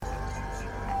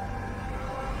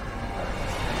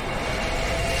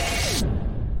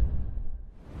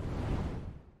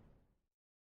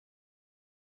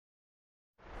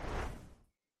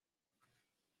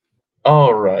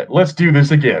All right, let's do this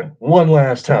again. One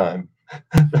last time.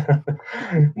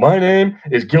 My name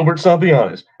is Gilbert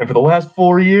Sampianis, and for the last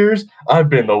 4 years, I've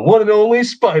been the one and only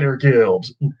Spider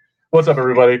Gilbs. What's up,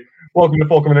 everybody? Welcome to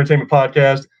Fulcrum Entertainment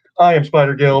Podcast. I am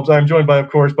Spider Gilbs. I'm joined by, of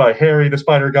course, by Harry the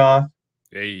Spider Goth.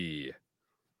 Hey.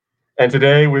 And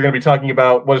today we're going to be talking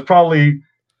about what is probably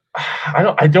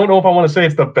I don't know if I want to say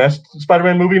it's the best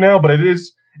Spider-Man movie now, but it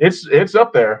is. It's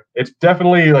up there. It's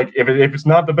definitely like if it's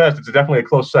not the best, it's definitely a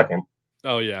close second.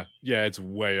 Oh yeah, it's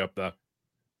way up there.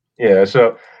 Yeah.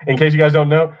 So in case you guys don't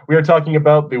know, we are talking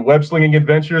about the web slinging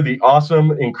adventure, the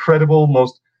awesome, incredible,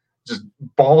 most just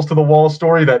balls to the wall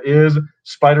story that is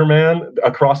Spider-Man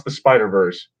Across the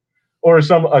Spider-Verse, or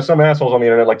some assholes on the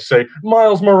internet like to say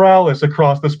Miles Morales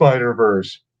Across the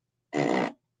Spider-Verse.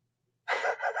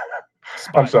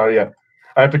 I'm sorry, yeah.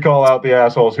 I have to call out the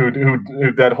assholes who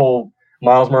that whole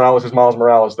Miles Morales is Miles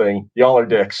Morales thing. Y'all are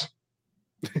dicks.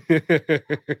 And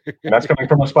that's coming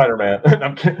from a Spider-Man.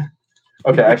 I'm kidding.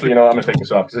 Okay, actually, I'm going to take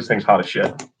this off because this thing's hot as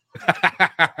shit.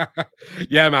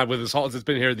 Yeah, man, with as hot as it's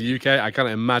been here in the UK, I can't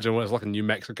imagine what it's like in New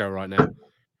Mexico right now.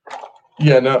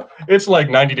 Yeah, no, it's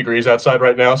like 90 degrees outside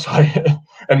right now,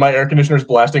 and my air conditioner's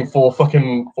blasting full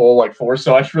force,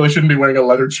 so I really shouldn't be wearing a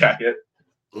leather jacket.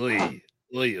 Oy.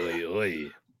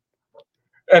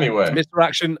 Anyway, Mr.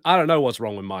 Action, I don't know what's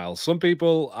wrong with Miles. Some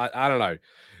people, I don't know.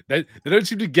 They don't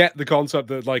seem to get the concept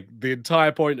that like the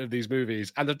entire point of these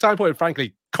movies and the entire point of,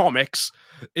 frankly, comics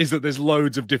is that there's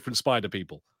loads of different Spider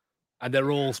people. And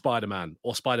they're all Spider-Man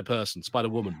or Spider-Person,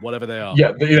 Spider-Woman, whatever they are.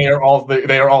 Yeah, they are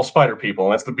all Spider people.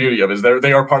 And that's the beauty of it. Is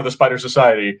they are part of the Spider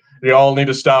Society. They all need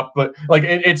to stop. But like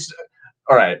it's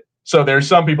all right. So there's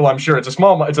some people. I'm sure it's a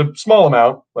small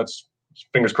amount. Let's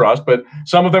fingers crossed. But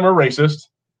some of them are racist.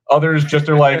 Others just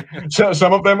are like. So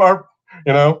some of them are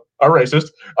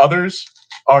racist. Others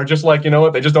are just like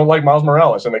what they just don't like Miles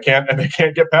Morales and they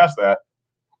can't get past that.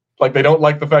 Like they don't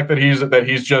like the fact that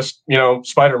he's just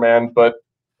Spider-Man, but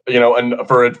and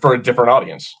for a different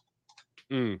audience.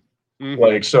 Mm-hmm.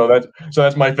 Like so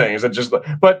that's my thing. Is it just?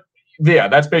 But yeah,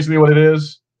 that's basically what it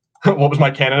is. What was my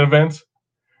canon event?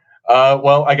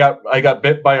 Well, I got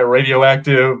bit by a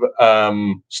radioactive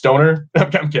stoner.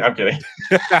 I'm kidding.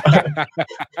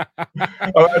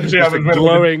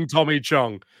 Glowing Tommy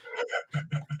Chong.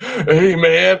 Hey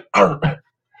man.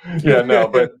 Yeah, no,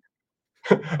 but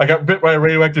I got bit by a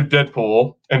radioactive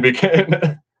Deadpool and became.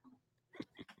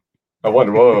 I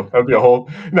wonder, whoa, that'd be a whole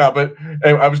but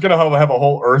anyway, I was gonna have a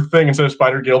whole Earth thing instead of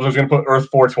Spider Gilbs. I was gonna put Earth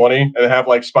 420 and have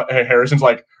like Harrison's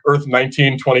like Earth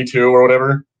 1922 or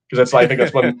whatever, because I think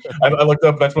that's when I looked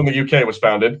up. That's when the UK was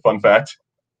founded. Fun fact.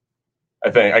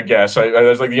 I guess it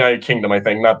was like the United Kingdom. I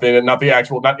think not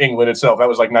England itself. That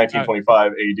was like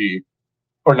 1925 AD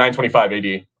or 925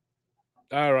 AD.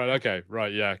 Oh right, okay,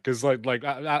 right, yeah, because like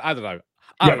I don't know.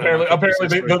 Apparently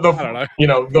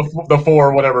the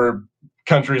four whatever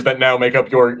countries that now make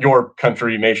up your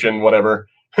country, nation, whatever.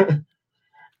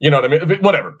 You know what I mean?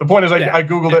 Whatever. The point is, I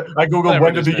googled it. I googled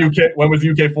when was the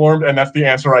UK formed, and that's the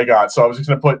answer I got. So I was just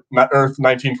going to put Earth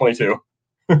 1922.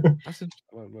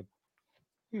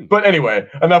 But anyway,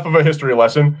 enough of a history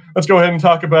lesson. Let's go ahead and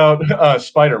talk about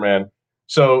Spider-Man.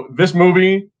 So this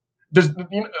movie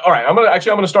all right. I'm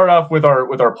gonna start off with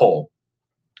our poll.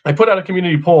 I put out a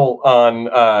community poll on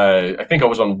I think it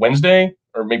was on Wednesday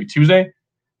or maybe Tuesday,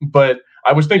 but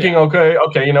I was thinking, okay,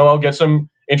 I'll get some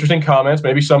interesting comments.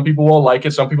 Maybe some people will like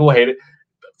it, some people will hate it.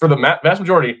 For the vast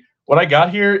majority, what I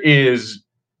got here is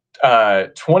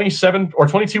 27 or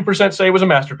 22% say it was a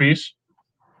masterpiece,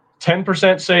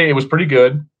 10% say it was pretty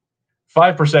good,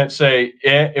 5% say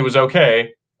it was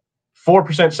okay,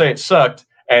 4% say it sucked,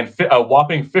 and a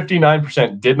whopping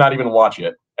 59% did not even watch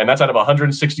it. And that's out of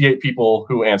 168 people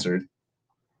who answered.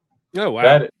 Oh,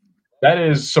 wow. That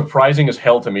is surprising as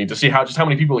hell to me to see how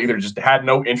many people either just had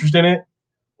no interest in it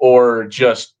or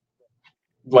just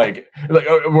or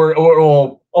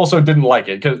also didn't like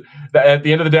it. Because at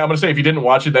the end of the day, I'm going to say if you didn't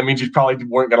watch it, that means you probably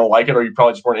weren't going to like it or you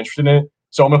probably just weren't interested in it.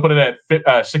 So I'm going to put it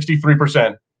at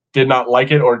 63% did not like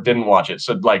it or didn't watch it.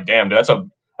 So damn, dude,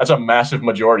 that's a massive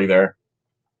majority there.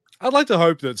 I'd like to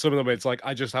hope that some of them, it's like,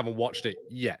 I just haven't watched it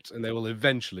yet, and they will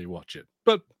eventually watch it.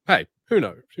 But hey, who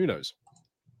knows? Who knows?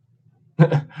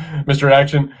 Mr.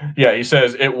 Action, yeah, he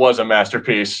says it was a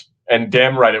masterpiece, and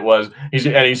damn right it was. He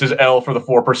says L for the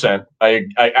 4%. I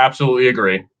absolutely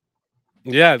agree.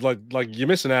 Yeah, like you're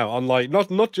missing out on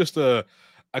not just a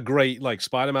great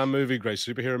Spider-Man movie, great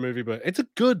superhero movie, but it's a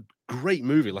great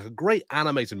movie, like a great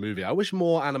animated movie. I wish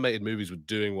more animated movies were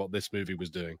doing what this movie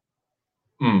was doing.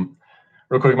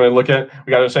 Real quick, I'm going to look at.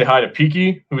 We got to say hi to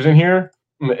Peaky, who's in here.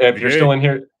 If you're still in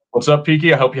here, what's up,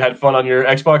 Peaky? I hope you had fun on your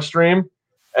Xbox stream.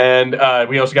 And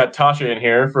we also got Tasha in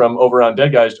here from over on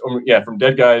Dead Guys. From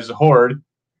Dead Guys Horde.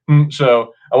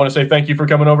 So I want to say thank you for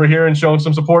coming over here and showing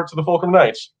some support to the Fulcrum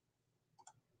Knights.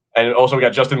 And also we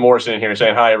got Justin Morrison in here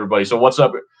saying hi, everybody. So what's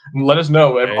up? Let us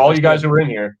know, Hey, all Justin. you guys who are in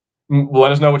here.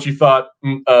 Let us know what you thought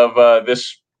of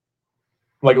this.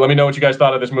 Like, let me know what you guys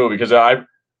thought of this movie, because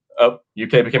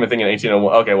UK became a thing in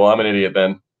 1801. Okay, well, I'm an idiot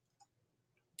then.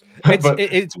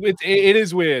 It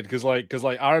is weird because I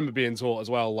remember being taught as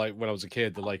well, like when I was a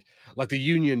kid, that like the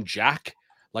Union Jack,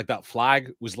 like that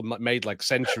flag was made like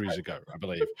centuries ago, I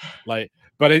believe. Like,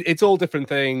 but it's all different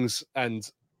things, and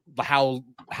how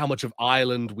much of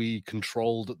Ireland we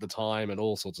controlled at the time, and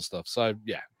all sorts of stuff. So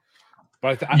yeah,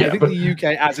 but I think the UK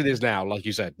as it is now, like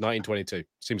you said, 1922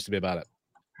 seems to be about it.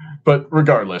 But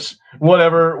regardless,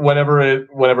 whenever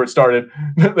it started,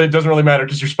 it doesn't really matter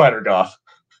because you're Spider Goth.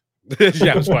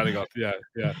 Yeah, I'm Spider Goth.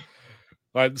 Yeah.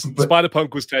 Like, Spider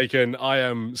Punk was taken. I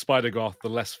am Spider Goth, the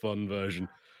less fun version.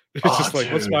 It's just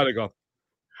like, what's Spider Goth?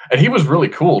 And he was really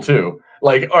cool too.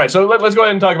 Like, all right, so let's go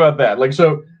ahead and talk about that. Like,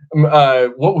 so,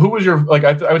 who was your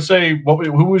I would say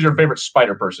who was your favorite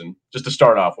Spider person, just to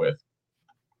start off with?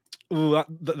 Ooh,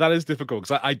 that is difficult,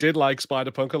 because I did like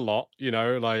Spider Punk a lot. You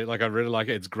know, like I really like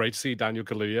it. It's great to see Daniel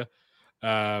Kaluuya,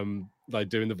 like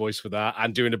doing the voice for that,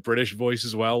 and doing a British voice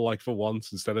as well, like for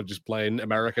once, instead of just playing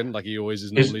American like he always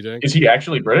is normally doing. Is he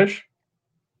actually British?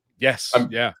 Yes.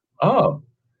 Yeah. Oh,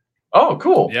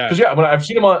 cool. Yeah. Because when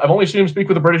I've only seen him speak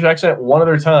with a British accent one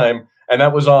other time, and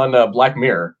that was on Black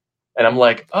Mirror. And I'm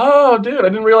like, oh, dude, I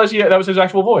didn't realize that was his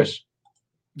actual voice.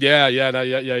 Yeah.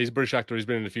 He's a British actor. He's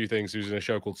been in a few things. He was in a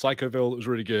show called Psychoville. It was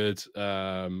really good.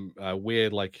 A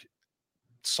weird like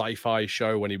sci-fi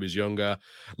show when he was younger.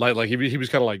 Like he was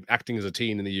kind of like acting as a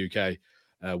teen in the UK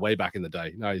way back in the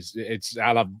day. No,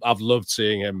 and I've loved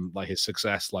seeing him, like his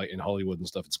success like in Hollywood and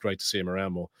stuff. It's great to see him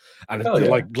around more. And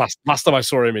like last time I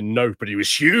saw him in Nope, but he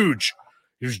was huge.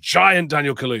 He was giant,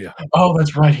 Daniel Kaluuya. Oh,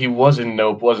 that's right. He was in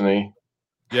Nope, wasn't he?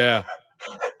 Yeah.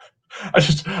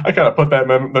 I kind of put that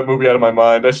movie out of my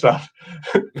mind. I stopped.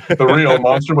 The real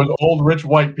monster was old rich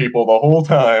white people the whole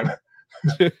time.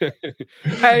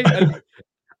 Hey,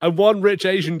 and one rich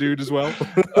Asian dude as well.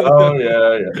 Oh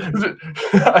yeah.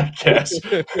 I guess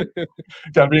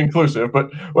gotta be inclusive, but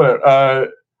whatever.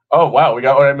 Oh wow, we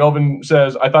got all right. Melvin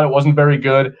says, I thought it wasn't very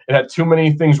good. It had too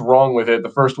many things wrong with it. The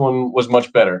first one was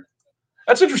much better.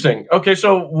 That's interesting. Okay,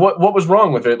 so what was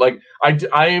wrong with it? Like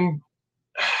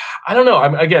I don't know.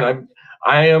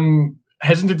 I am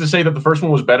hesitant to say that the first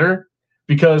one was better,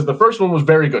 because the first one was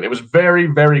very good. It was very,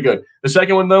 very good. The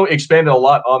second one, though, expanded a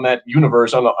lot on that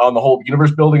universe, on the whole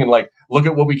universe building, and like, look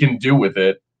at what we can do with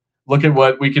it. Look at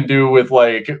what we can do with,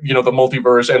 like, the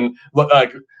multiverse, and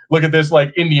look at this,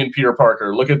 like, Indian Peter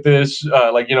Parker. Look at this,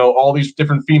 all these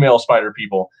different female Spider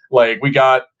people. Like, we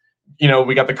got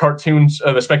the cartoons,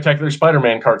 the Spectacular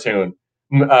Spider-Man cartoon.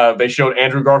 They showed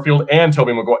Andrew Garfield and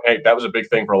Tobey Maguire. Hey, that was a big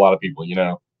thing for a lot of people.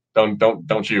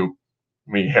 Don't you,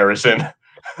 me Harrison.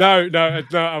 No.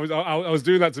 I was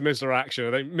doing that to Mr.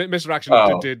 Action. I think Mr. Action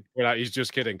did point out he's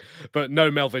just kidding. But no,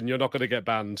 Melvin, you're not going to get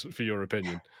banned for your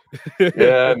opinion.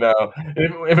 Yeah, no.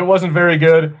 If it wasn't very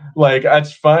good, like,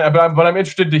 that's fine. But I'm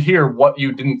interested to hear what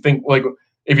you didn't think. Like,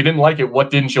 if you didn't like it,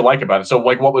 what didn't you like about it? So,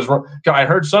 like, what was wrong? I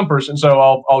heard some person. So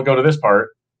I'll go to this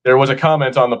part. There was a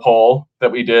comment on the poll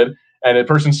that we did, and a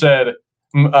person said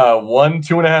 1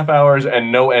 2.5 hours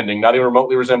and no ending, not even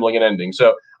remotely resembling an ending.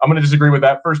 So I'm going to disagree with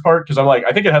that first part, because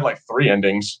I think it had like 3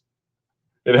 endings.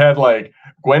 It had like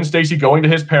Gwen Stacy going to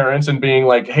his parents and being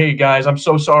like, "Hey guys, I'm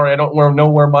so sorry, I don't know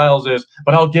where Miles is,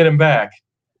 but I'll get him back."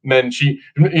 And then she,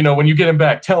 when you get him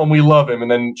back, tell him we love him.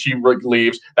 And then she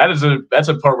leaves. That's a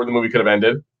part where the movie could have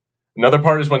ended. Another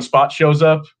part is when Spot shows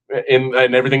up and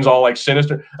everything's all like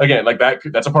sinister again. Like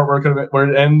that's a part where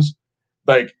it ends.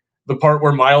 Like the part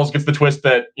where Miles gets the twist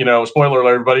that, spoiler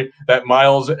alert, everybody, that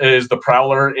Miles is the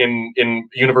Prowler in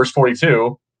Universe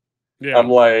 42. Yeah. I'm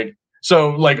like, so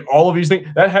like all of these things,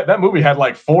 that movie had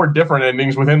like 4 different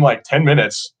endings within like 10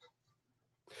 minutes.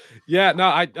 Yeah, no,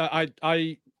 I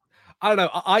don't know.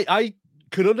 I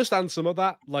could understand some of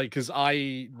that, like, because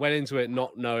I went into it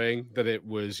not knowing that it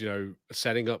was,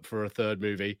 setting up for a third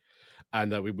movie,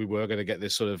 and that we were going to get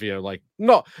this sort of, like,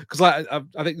 not because I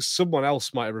think someone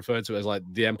else might have referred to it as like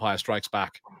the Empire Strikes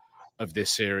Back of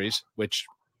this series, which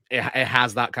it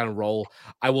has that kind of role.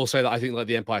 I will say that I think like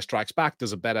the Empire Strikes Back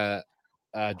does a better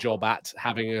job at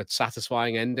having a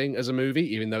satisfying ending as a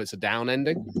movie, even though it's a down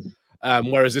ending.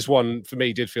 Whereas this one for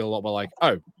me did feel a lot more like,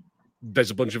 oh,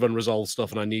 there's a bunch of unresolved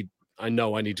stuff, and I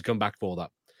know I need to come back for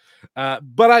that.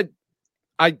 But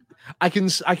I can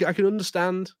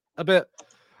understand a bit.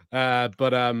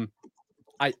 But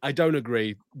I don't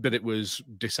agree that it was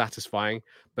dissatisfying,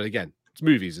 but again, it's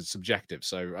movies, it's subjective,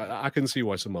 so I can see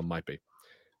why someone might be.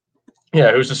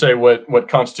 Yeah, who's to say what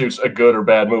constitutes a good or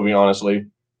bad movie? Honestly,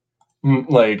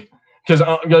 like because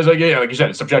like yeah, like you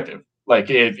said, it's subjective. Like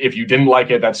if you didn't like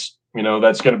it, that's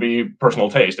that's going to be personal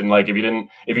taste. And like if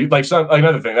you like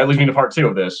another thing that leads me to part two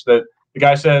of this, that the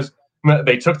guy says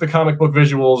they took the comic book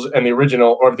visuals and the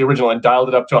original and dialed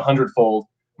it up to 100-fold,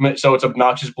 so it's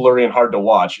obnoxious, blurry, and hard to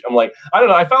watch. I'm like, I don't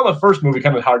know. I found the first movie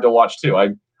kind of hard to watch too. I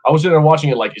was sitting there watching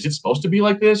it like, is it supposed to be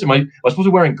like this? Am I supposed to be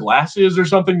wearing glasses or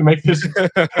something to make this?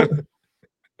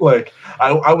 Like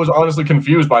I was honestly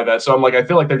confused by that. So I'm like, I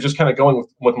feel like they're just kind of going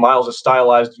with Miles' a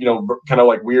stylized, kind of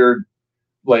like weird,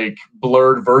 like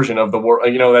blurred version of the world.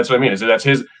 That's what I mean. Is that's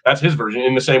his version,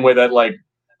 in the same way that like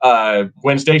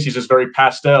Gwen Stacy's is very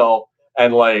pastel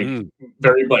and like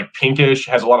very like pinkish,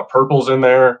 has a lot of purples in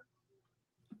there.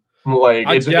 Like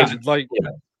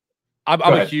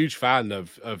I'm a huge fan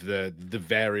of the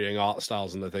varying art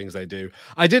styles and the things they do.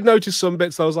 I did notice some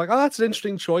bits that I was like, oh, that's an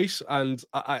interesting choice. And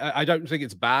I don't think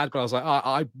it's bad, but I was like,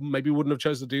 I maybe wouldn't have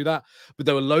chosen to do that. But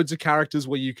there were loads of characters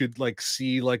where you could like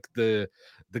see like the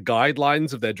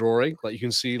guidelines of their drawing. Like you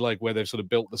can see like where they've sort of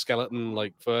built the skeleton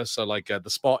like first. So like the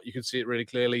Spot, you can see it really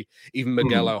clearly. Even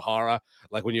Miguel O'Hara,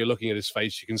 like when you're looking at his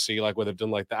face, you can see like where they've done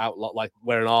like the outline, like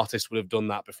where an artist would have done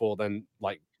that before then,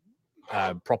 like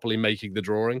properly making the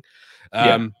drawing.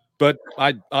 But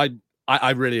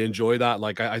I really enjoy that.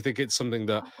 Like I think it's something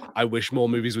that I wish more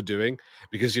movies were doing,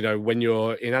 because when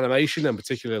you're in animation, and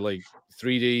particularly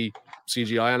 3D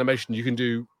CGI animation, you can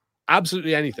do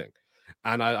absolutely anything,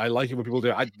 and I like it when people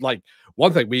do it. I like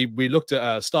one thing, we looked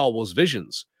at Star Wars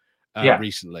Visions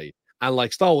recently, and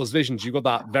like Star Wars Visions, you got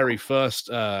that very first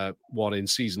one in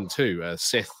season 2,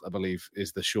 Sith, I believe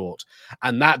is the short,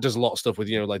 and that does a lot of stuff with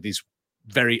like these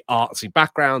very artsy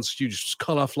backgrounds, huge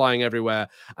color flying everywhere.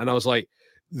 And I was like,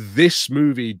 this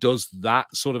movie does that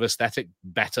sort of aesthetic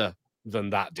better than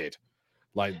that did.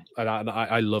 Like, and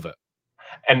I love it.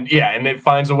 And it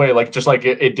finds a way, like just like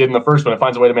it did in the first one, it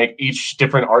finds a way to make each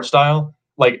different art style.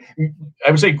 Like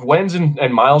I would say Gwen's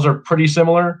and Miles are pretty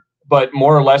similar, but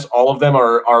more or less all of them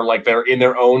are like they're in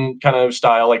their own kind of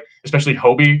style. Like especially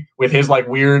Hobie with his like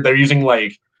weird, they're using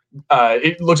like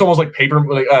it looks almost like paper,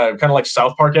 like kind of like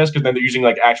South Park-esque, because then they're using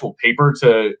like actual paper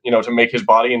to to make his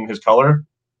body and his color.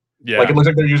 Yeah, like it looks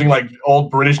like they're using like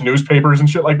old British newspapers and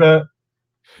shit like that.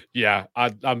 Yeah,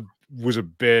 I was a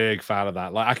big fan of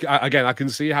that. Like I can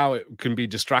see how it can be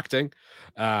distracting,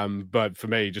 but for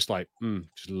me, just like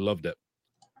just loved it.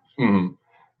 Let's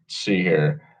see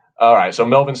here. All right, so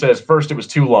Melvin says first it was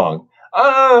too long.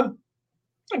 I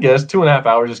guess 2.5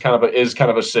 hours is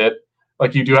kind of a sit.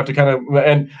 Like you do have to kind of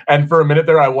and for a minute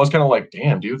there, I was kind of like,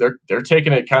 damn, dude, they're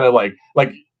taking it kind of like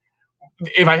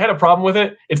if I had a problem with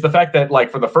it, it's the fact that like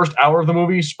for the first hour of the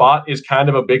movie, Spot is kind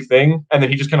of a big thing, and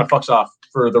then he just kind of fucks off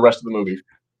for the rest of the movie.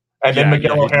 And then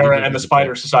Miguel O'Hara and the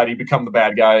Spider Society become the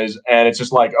bad guys, and it's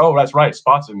just like, oh, that's right,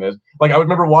 Spot's in this. Like I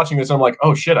remember watching this, and I'm like,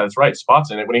 oh shit, that's right,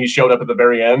 Spot's in it. When he showed up at the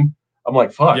very end, I'm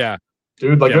like, fuck,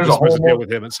 dude, like there's a whole deal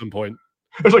with him at some point.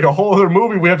 There's like a whole other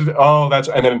movie we have to do. Oh, that's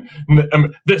and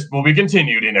then this will be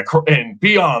continued in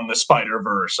Beyond the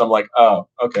Spiderverse. I'm like, oh,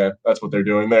 okay, that's what they're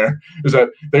doing there. Is that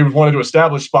they wanted to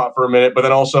establish Spot for a minute, but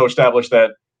then also establish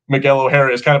that Miguel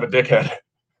O'Hara is kind of a dickhead.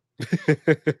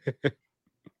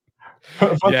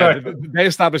 They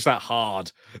established that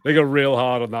hard. They go real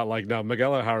hard on that. Like, no,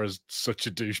 Miguel O'Hara is such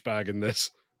a douchebag in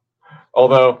this.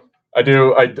 Although I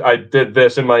did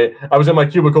this I was in my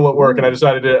cubicle at work, and I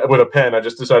decided to, with a pen, I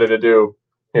just decided to do.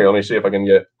 Here, let me see if I can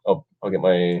get. I'll get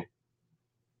my.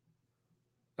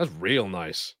 That's real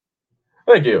nice.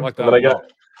 Thank you. Like and then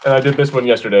I did this one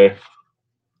yesterday.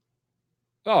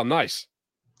 Oh, nice.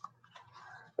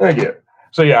 Thank you.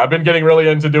 So yeah, I've been getting really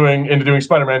into doing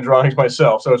Spider-Man drawings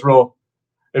myself. So it's real.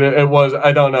 It was.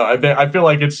 I don't know. I feel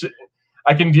like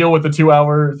I can deal with the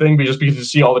 2-hour thing, but just because to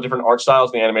see all the different art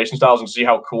styles and the animation styles and see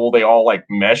how cool they all like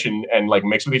mesh and like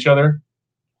mix with each other.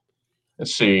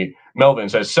 Let's see. Melvin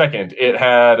says second, it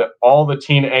had all the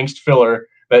teen angst filler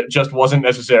that just wasn't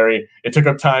necessary. It took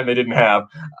up time they didn't have.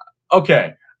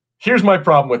 Okay, here's my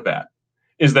problem with that.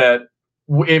 Is that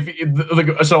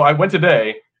so I went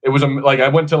today. It was I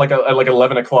went to like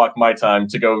 11 o'clock my time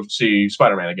to go see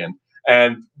Spider-Man again,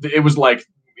 and it was like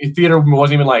theater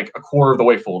wasn't even like a quarter of the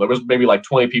way full. There was maybe like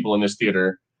 20 people in this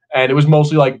theater, and it was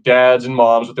mostly like dads and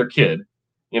moms with their kid,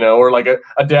 or like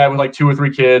a dad with like 2 or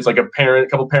 3 kids, like a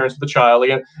couple parents with a child.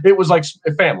 Like it was like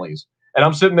families, and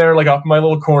I'm sitting there like off in my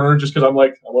little corner just because I'm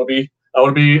like I want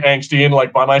to be angsty and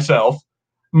like by myself,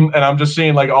 and I'm just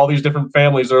seeing like all these different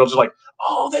families. They're just like,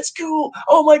 oh, that's cool.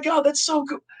 Oh my god, that's so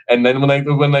cool. And then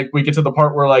when we get to the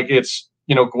part where like it's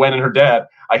Gwen and her dad,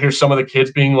 I hear some of the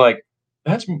kids being like,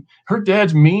 that's her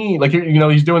dad's mean. Like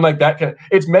he's doing like that kind of.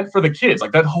 It's meant for the kids.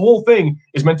 Like that whole thing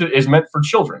is meant for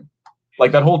children.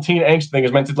 Like that whole teen angst thing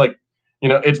is meant to like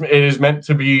it is meant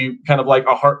to be kind of like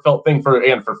a heartfelt thing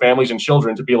for families and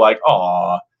children to be like,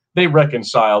 aw, they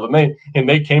reconciled and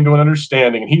they came to an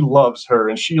understanding and he loves her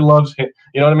and she loves him.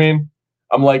 You know what I mean?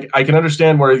 I'm like, I can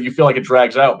understand where you feel like it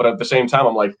drags out, but at the same time,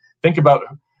 I'm like, think about,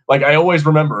 like, I always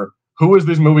remember, who is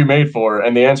this movie made for?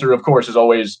 And the answer, of course, is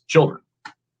always children.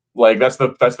 Like that's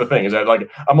the thing, is that like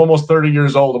I'm almost 30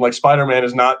 years old. I'm like, Spider-Man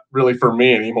is not really for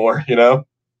me anymore,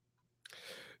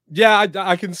 Yeah,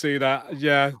 I can see that.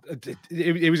 Yeah,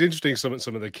 it was interesting. Some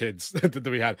of the kids that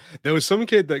we had. There was some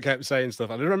kid that kept saying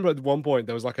stuff. I remember at one point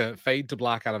there was like a fade to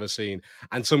black out of a scene,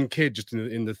 and some kid just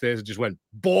in the theater just went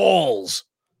balls.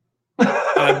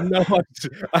 And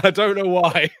I don't know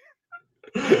why.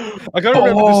 I can't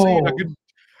remember the scene.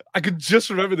 I could just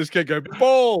remember this kid going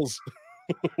balls.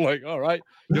 Like, all right,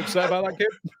 you upset about that kid?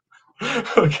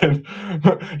 Okay.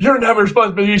 You're never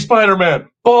supposed to be Spider-Man.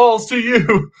 Balls to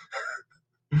you.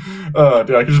 Dude,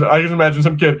 I can imagine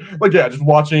some kid like just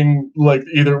watching like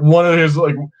either one of his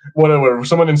like whatever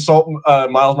someone insult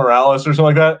Miles Morales or something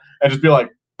like that and just be like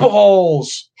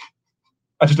balls.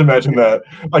 I just imagine that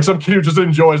like some kid who just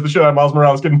enjoys the shit out of Miles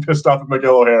Morales getting pissed off at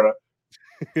Miguel O'Hara.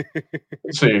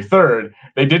 Let's see. Third,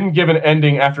 they didn't give an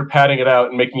ending after padding it out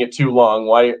and making it too long.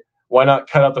 Why not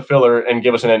cut out the filler and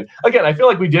give us an end? Again, I feel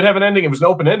like we did have an ending. It was an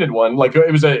open-ended one. Like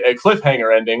it was a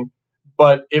cliffhanger ending,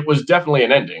 but it was definitely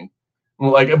an ending.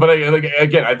 But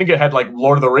again, I think it had like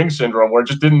Lord of the Rings syndrome where it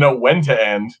just didn't know when to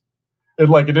end. It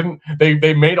didn't.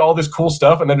 They made all this cool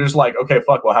stuff and then they're just like, okay,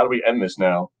 fuck. Well, how do we end this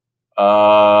now?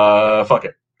 Fuck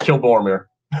it. Kill Boromir.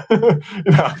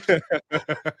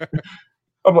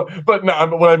 But no,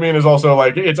 what I mean is also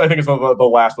like I think it's the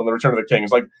last one, The Return of the King.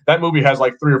 It's like that movie has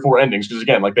like 3 or 4 endings because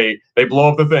again, like they blow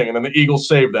up the thing and then the Eagles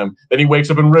save them. Then he wakes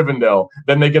up in Rivendell.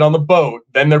 Then they get on the boat.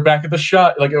 Then they're back at the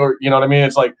shot. Like, or you know what I mean?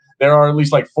 It's like there are at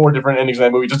least like 4 different endings in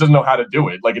that movie. It just doesn't know how to do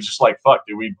it. Like it's just like fuck,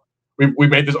 dude. We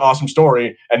made this awesome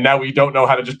story and now we don't know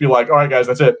how to just be like, all right, guys,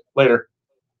 that's it. Later.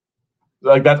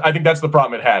 Like that. I think that's the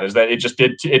problem it had, is that it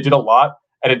did a lot.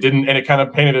 And it kind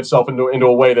of painted itself into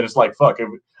a way that it's like, fuck,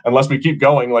 unless we keep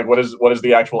going, like, what is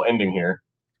the actual ending here?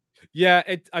 Yeah,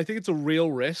 I think it's a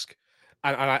real risk.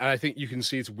 And I think you can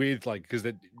see it's with like, because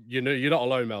you're not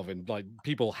alone, Melvin. Like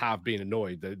people have been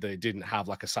annoyed that they didn't have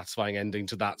like a satisfying ending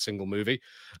to that single movie.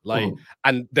 Like,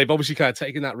 and they've obviously kind of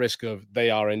taken that risk of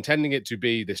they are intending it to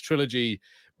be this trilogy.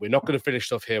 We're not going to finish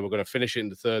stuff here. We're going to finish it in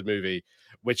the 3rd movie,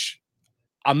 which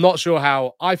I'm not sure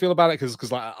how I feel about it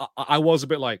because like I was a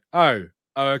bit like, oh,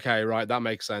 okay, right, that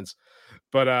makes sense.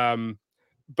 But I'm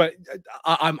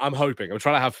hoping, I'm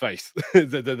trying to have faith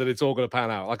that it's all going to pan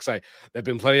out. Like I say, there've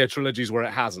been plenty of trilogies where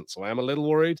it hasn't, so I am a little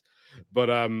worried. But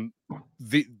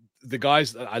the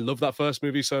guys, I love that first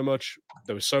movie so much.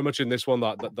 There was so much in this one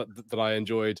that I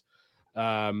enjoyed.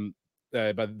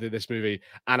 But this movie,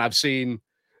 and I've seen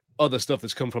other stuff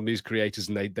that's come from these creators,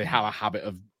 and they have a habit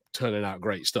of turning out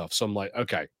great stuff. So I'm like,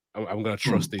 okay, I'm going to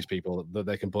trust these people that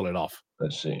they can pull it off.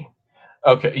 Let's see.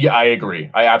 Okay, yeah, I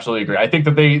agree. I absolutely agree. I think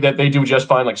that they do just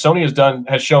fine. Like Sony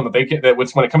has shown that they can, that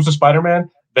when it comes to Spider-Man,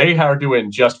 they are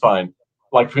doing just fine.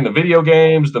 Like between the video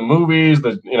games, the movies,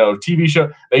 the TV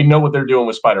show, they know what they're doing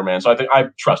with Spider-Man. So I think I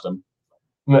trust them.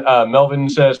 Melvin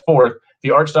says 4th, the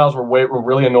art styles were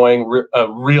really annoying.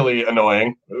 Really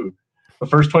annoying. Ooh. The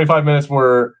first 25 minutes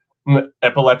were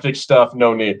epileptic stuff.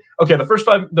 No need. Okay, the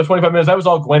 25 minutes, that was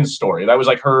all Gwen's story. That was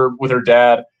like her with her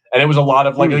dad. And it was a lot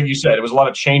of like you said, it was a lot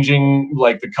of changing.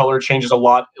 Like the color changes a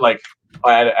lot, like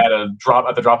at the drop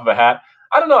of a hat.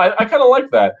 I don't know. I kind of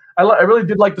like that. I really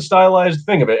did like the stylized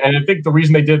thing of it, and I think the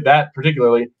reason they did that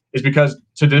particularly is because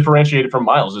to differentiate it from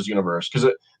Miles's universe, because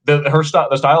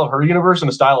the style of her universe and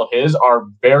the style of his are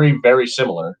very, very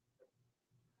similar.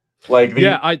 Like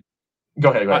Go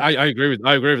ahead. I agree with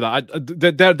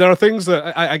that. There are things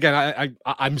that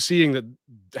I'm seeing that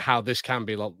how this can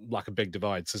be like a big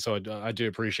divide. So I do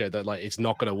appreciate that. Like it's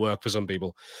not going to work for some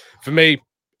people. For me,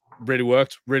 really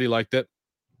worked. Really liked it.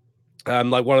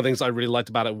 Like one of the things I really liked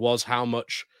about it was how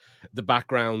much the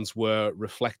backgrounds were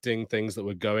reflecting things that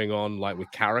were going on, like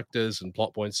with characters and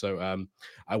plot points. So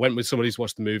I went with somebody who's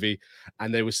watched the movie,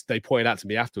 and they pointed out to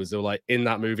me afterwards. They were like, in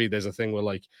that movie, there's a thing where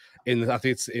like I think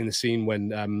it's in the scene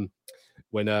when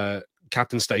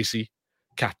Captain Stacy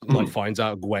like finds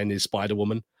out Gwen is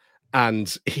Spider-Woman,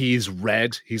 and he's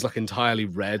red. He's like entirely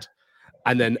red.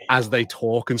 And then as they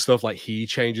talk and stuff, like he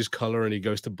changes color and he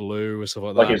goes to blue or stuff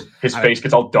like that. Like his face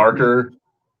gets all darker.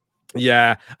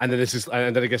 Yeah, and then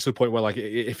it gets to the point where like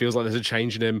it feels like there's a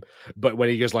change in him, but when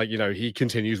he goes like, he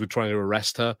continues with trying to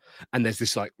arrest her, and there's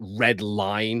this like red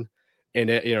line in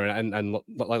it, and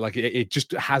it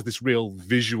just has this real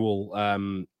visual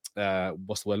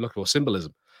what's the word I'm looking for,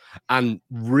 symbolism. And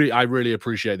I really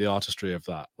appreciate the artistry of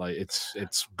that. Like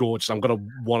it's gorgeous. I'm gonna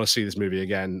want to see this movie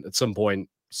again at some point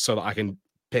so that I can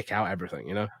pick out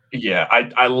everything. Yeah,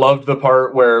 I loved the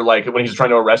part where like when he's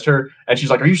trying to arrest her and she's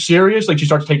like, "Are you serious?" Like she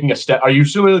starts taking a step. Are you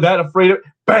really that afraid of?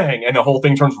 Bang, and the whole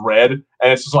thing turns red, and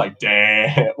it's just like,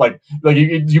 damn, like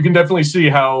you can definitely see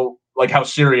how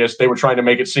serious they were trying to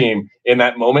make it seem in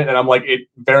that moment. And I'm like, it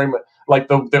very much like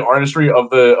the artistry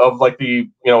of like the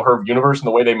her universe and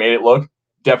the way they made it look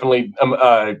definitely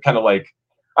kind of like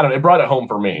I don't know, it brought it home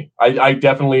for me. I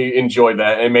definitely enjoyed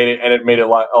that and it made it a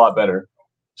lot better.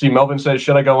 See, Melvin says,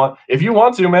 should I go on? If you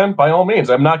want to, man, by all means.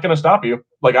 I'm not going to stop you.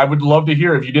 Like, I would love to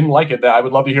hear if you didn't like it. That I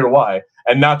would love to hear why,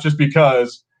 and not just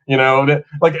because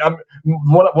like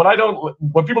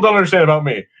what people don't understand about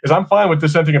me is I'm fine with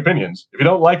dissenting opinions. If you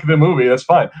don't like the movie, that's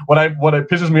fine. What it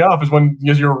pisses me off is when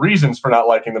your reasons for not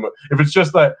liking the movie. If it's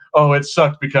just that, oh, it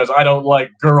sucked because I don't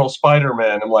like girl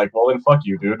Spider-Man, I'm like, well, then fuck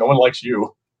you, dude. No one likes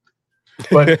you.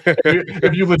 But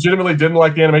if you legitimately didn't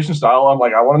like the animation style, I'm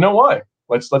like, I want to know why.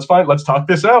 Let's talk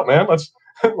this out, man. Let's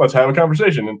have a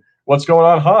conversation. And what's going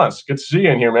on, Hans? Good to see you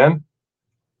in here, man.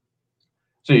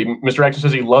 See, Mr. Action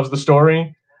says he loves the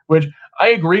story, which I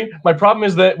agree. My problem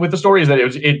is that with the story is that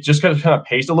it just kind of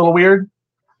paced a little weird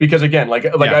because again,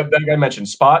 that guy mentioned,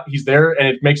 Spot, he's there and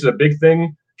it makes it a big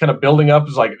thing, kind of building up.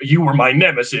 It's like, you were my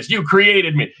nemesis. You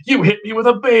created me. You hit me with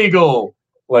a bagel.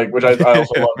 Like, which I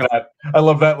also love that. I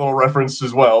love that little reference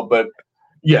as well. But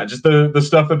yeah, just the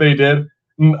stuff that they did.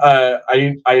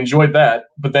 I enjoyed that,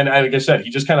 but then, like I said, he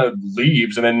just kind of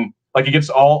leaves, and then like he gets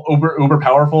all uber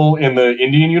powerful in the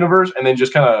Indian universe, and then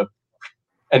just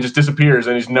disappears,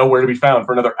 and he's nowhere to be found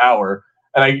for another hour.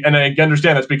 And I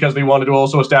understand that's because they wanted to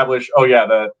also establish, oh yeah,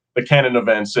 the canon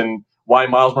events and why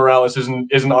Miles Morales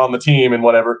isn't on the team and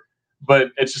whatever.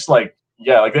 But it's just like,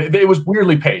 yeah, like it was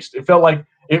weirdly paced. It felt like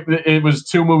it was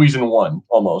two movies in one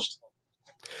almost.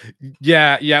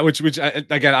 Yeah, which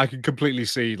again, I can completely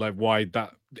see like why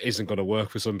that isn't going to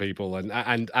work for some people, and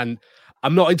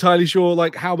I'm not entirely sure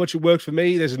like how much it worked for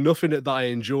me. There's enough in it that I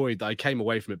enjoyed that I came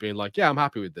away from it being like, yeah, I'm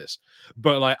happy with this.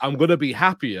 But like, I'm gonna be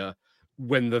happier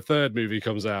when the third movie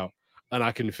comes out and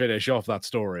I can finish off that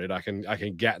story and I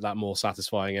can get that more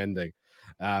satisfying ending.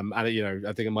 And I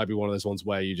think it might be one of those ones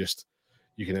where you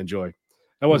can enjoy.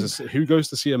 That was who goes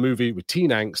to see a movie with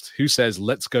teen angst? Who says,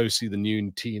 let's go see the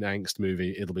new teen angst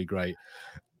movie? It'll be great.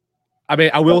 I mean,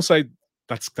 I will say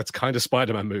that's kind of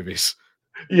Spider-Man movies.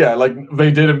 Yeah, like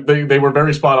they were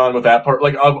very spot on with that part.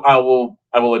 Like I will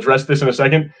address this in a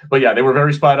second, but yeah, they were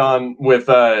very spot on with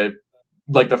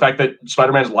like the fact that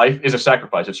Spider-Man's life is a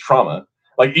sacrifice. It's trauma.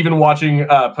 Like even watching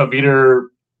Paviter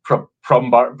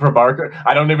Prabhakar,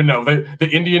 I don't even know the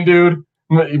Indian dude.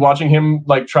 Watching him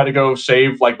like try to go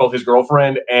save like both his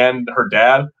girlfriend and her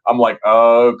dad, I'm like,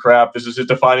 oh crap, this is his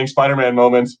defining Spider-Man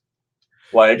moment.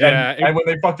 Like, yeah, and when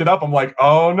they fucked it up, I'm like,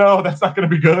 oh no, that's not going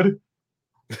to be good.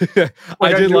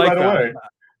 I did like that. Away.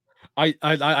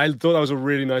 I thought that was a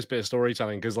really nice bit of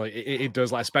storytelling because like it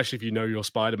does, like, especially if you know you're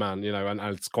Spider-Man, and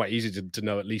it's quite easy to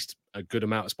know at least a good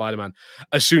amount of Spider-Man.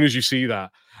 As soon as you see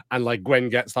that and like Gwen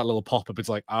gets that little pop-up, it's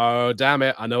like, oh damn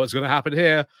it, I know what's going to happen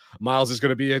here. Miles is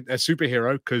going to be a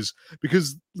superhero because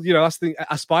that's the thing.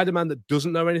 A Spider-Man that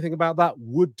doesn't know anything about that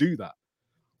would do that.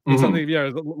 It's something,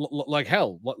 like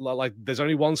hell, like there's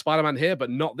only one Spider-Man here, but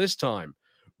not this time.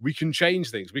 We can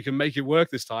change things. We can make it work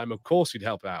this time. Of course, you'd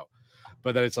help out.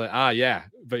 But then it's like, yeah,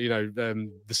 but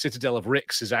the Citadel of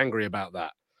Ricks is angry about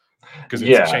that because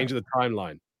it's a change of the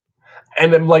timeline.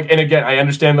 And then, like, and again, I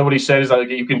understand that what he said is like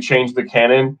you can change the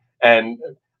canon, and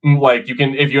like you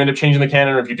can, if you end up changing the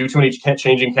canon, or if you do too many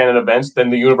changing canon events,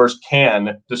 then the universe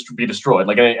can be destroyed.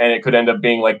 Like, and it could end up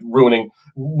being like ruining.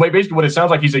 Like, basically, what it sounds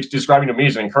like he's describing to me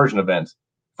is an incursion event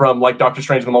from like Doctor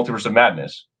Strange in the Multiverse of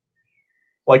Madness.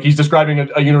 Like he's describing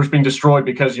a universe being destroyed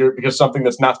because something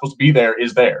that's not supposed to be there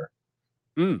is there.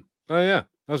 Oh yeah,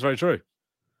 that's very true.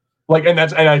 Like, and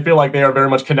I feel like they are very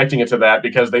much connecting it to that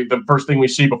because the first thing we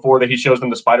see before that he shows them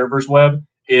the Spider-Verse web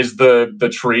is the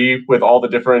tree with all the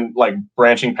different like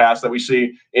branching paths that we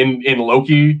see in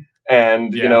Loki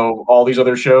and all these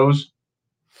other shows.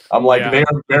 I'm like, they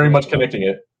are very much connecting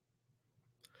it.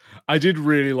 I did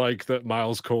really like that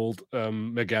Miles called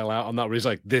Miguel out on that where he's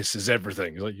like, this is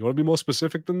everything. He's like, you want to be more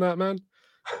specific than that, man?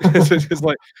 It's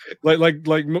like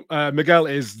Miguel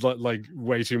is like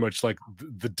way too much like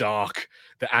the dark,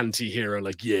 the anti-hero,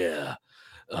 like, yeah,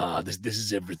 this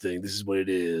is everything. This is what it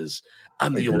is.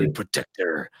 I'm the only Agreed.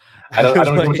 protector. I don't Like,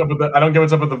 get what's up with the I don't get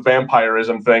what's up with the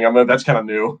vampirism thing. That's kind of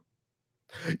new.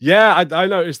 yeah, I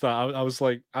noticed that. I was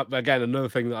like, again, another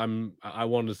thing that I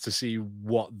wanted to see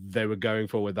what they were going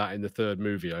for with that in the third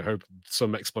movie. I hope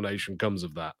some explanation comes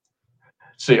of that.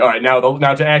 See, all right, now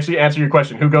to actually answer your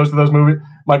question, who goes to those movies?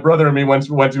 My brother and me went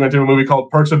to a movie called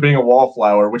Perks of Being a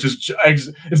Wallflower, which is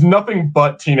it's nothing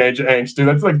but teenage angst, dude.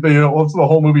 That's like that's the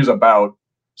whole movie is about.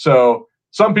 So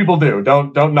some people do.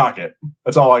 Don't knock it.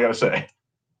 That's all I gotta say.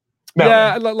 No,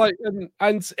 yeah,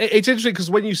 and it's interesting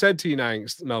because when you said teen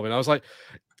angst, Melvin, I was like,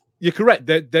 you're correct.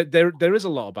 There is a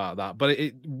lot about that, but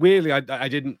it really I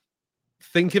didn't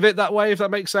think of it that way. If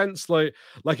that makes sense, like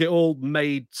it all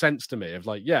made sense to me. Of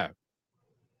like, yeah.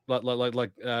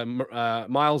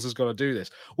 Miles is going to do this.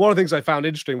 One of the things I found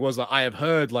interesting was that I have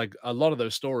heard like a lot of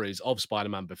those stories of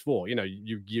Spider-Man before. You know,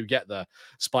 you get the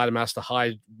Spider-Man has to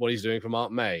hide what he's doing from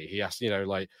Aunt May. He has to, him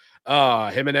and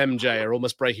MJ are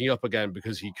almost breaking up again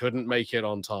because he couldn't make it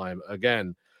on time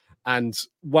again. And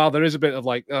while there is a bit of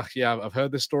like, yeah, I've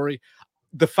heard this story,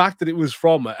 the fact that it was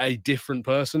from a different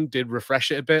person did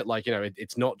refresh it a bit. Like,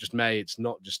 it's not just May, it's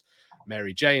not just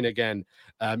Mary Jane again.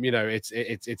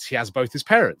 It's he has both his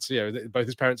parents. Both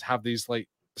his parents have these like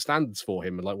standards for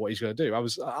him and like what he's going to do. I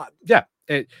was,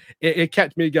 it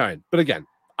kept me going. But again,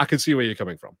 I can see where you're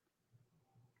coming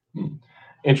from.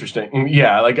 Interesting.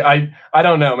 Yeah, like I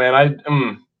don't know, man.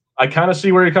 I kind of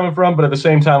see where you're coming from, but at the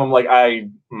same time, I'm like I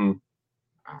don't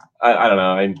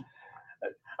know.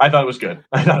 I thought it was good.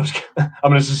 I thought it was good.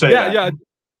 I'm going to say that. Yeah.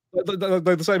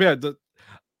 The same. Yeah.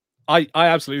 I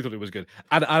absolutely thought it was good,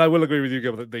 and I will agree with you,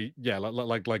 Gil, that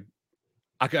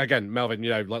again, Melvin,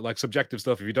 like subjective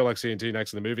stuff. If you don't like seeing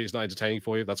T-Nex in the movie, it's not entertaining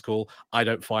for you. That's cool. I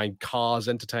don't find cars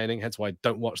entertaining, hence why I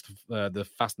don't watch the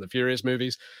Fast and the Furious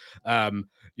movies. But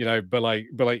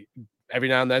every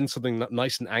now and then something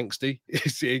nice and angsty,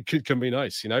 it can be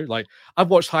nice. Like I've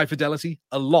watched High Fidelity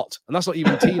a lot, and that's not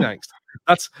even teen angst.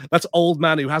 That's old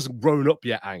man who hasn't grown up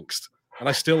yet angst. And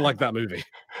I still like that movie.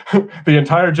 The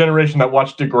entire generation that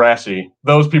watched Degrassi,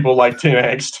 those people like teen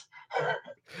angst.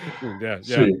 Yeah,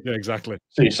 exactly.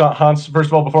 See, so Hans, first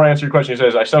of all, before I answer your question, he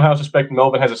says, I somehow suspect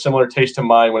Melvin has a similar taste to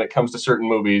mine when it comes to certain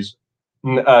movies.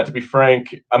 To be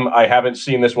frank, I haven't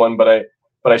seen this one, but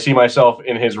I see myself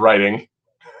in his writing.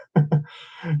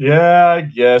 Yeah, I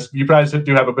guess. You probably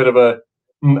do have a bit of a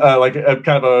kind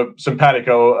of a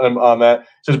simpatico on that. It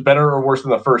says better or worse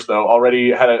than the first, though. Already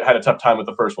had a tough time with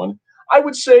the first one. I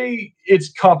would say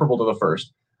it's comparable to the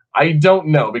first. I don't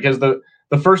know, because the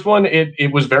first one,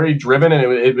 it was very driven, and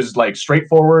it was like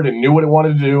straightforward and knew what it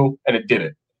wanted to do, and it did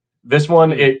it. This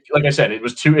one, like I said, it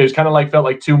was kind of like felt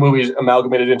like two movies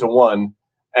amalgamated into one,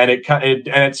 and and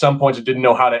at some points it didn't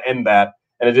know how to end that,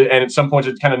 and at some points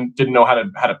it kind of didn't know how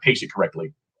to pace it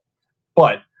correctly.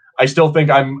 But I still think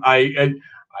all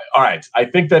right. I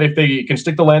think that if they can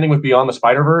stick the landing with Beyond the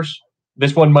Spider-Verse,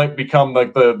 this one might become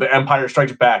like the Empire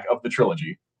Strikes Back of the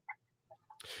trilogy.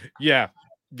 Yeah.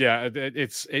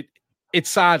 It's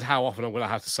sad how often I'm going to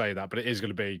have to say that, but it is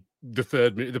going to be the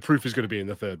third. The proof is going to be in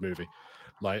the third movie.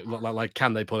 Like,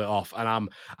 can they pull it off? And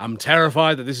I'm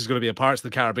terrified that this is going to be a Pirates of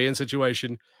the Caribbean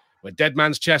situation where Dead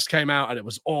Man's Chest came out and it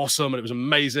was awesome and it was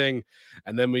amazing,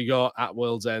 and then we got At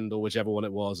World's End or whichever one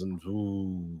it was, and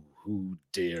ooh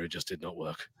dear, it just did not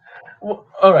work. Well,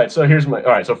 all right, so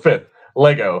so fifth.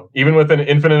 Lego. Even with an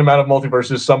infinite amount of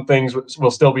multiverses, some things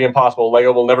will still be impossible.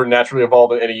 Lego will never naturally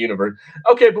evolve in any universe.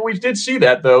 Okay, but we did see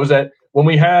that, though, is that when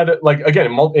we had, like,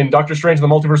 again, in Doctor Strange and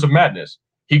the Multiverse of Madness,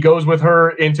 he goes with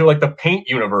her into, like, the paint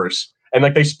universe, and,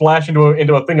 like, they splash into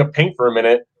a thing of paint for a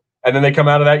minute, and then they come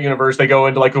out of that universe, they go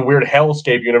into, like, a weird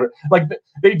hellscape universe. Like,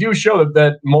 they do show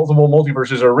that multiple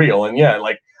multiverses are real, and, yeah,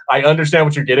 like, I understand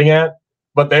what you're getting at,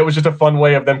 but that was just a fun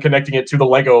way of them connecting it to the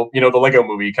Lego, the Lego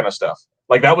movie kind of stuff.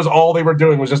 Like, that was all they were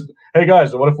doing, was just, hey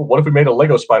guys, what if we made a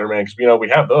Lego Spider-Man? Because we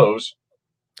have those.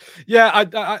 Yeah,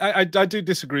 I do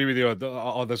disagree with you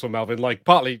on this one, Melvin. Like,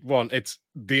 partly, one, it's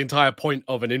the entire point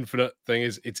of an infinite thing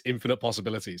is it's infinite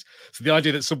possibilities. So the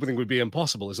idea that something would be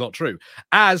impossible is not true.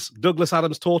 As Douglas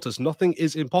Adams taught us, nothing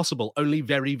is impossible, only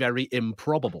very, very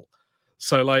improbable.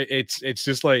 So, like, it's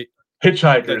just like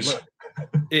hitchhikers.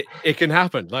 It can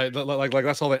happen. Like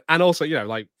that's all. And also,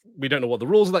 like, we don't know what the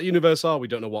rules of that universe are. We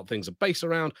don't know what things are based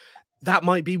around. That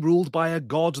might be ruled by a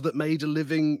god that made a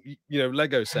living,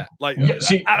 Lego set. Like, yeah,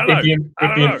 see, I don't know.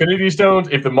 If the Infinity Stones,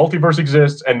 if the multiverse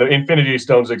exists and the Infinity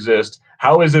Stones exist,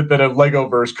 how is it that a Lego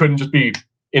verse couldn't just be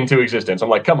into existence? I'm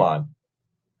like, come on.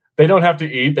 They don't have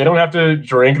to eat. They don't have to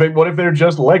drink. What if they're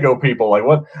just Lego people? Like,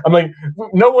 what? I'm like,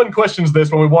 no one questions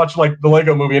this when we watch, like, the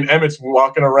Lego movie and Emmett's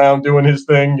walking around doing his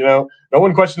thing, No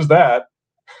one questions that.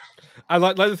 I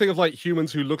like the thing of like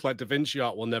humans who look like Da Vinci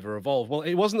art will never evolve. Well,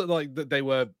 it wasn't that like that they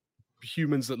were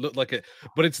humans that look like it,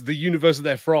 but it's the universe that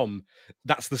they're from.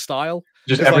 That's the style.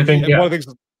 Just Because like everything. one Yeah, of the things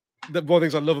one of the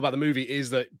things I love about the movie is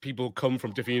that people come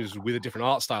from different universes with a different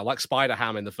art style, like Spider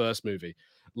Ham in the first movie.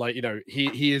 Like, you know,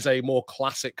 he is a more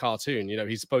classic cartoon. You know,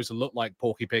 he's supposed to look like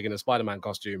Porky Pig in a Spider-Man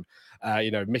costume, you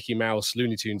know, Mickey Mouse,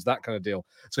 Looney Tunes, that kind of deal.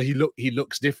 So he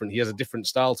looks different. He has a different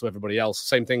style to everybody else.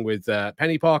 Same thing with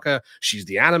Penny Parker. She's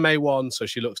the anime one, so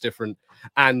she looks different.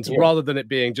 And yeah. rather than it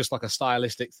being just like a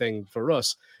stylistic thing for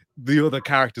us, the other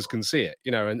characters can see it,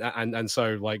 you know, and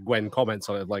so like Gwen comments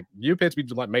on it, like, you appear to be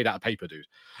like made out of paper, dude.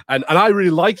 And I really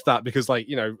liked that because, like,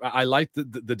 you know, I liked the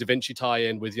Da Vinci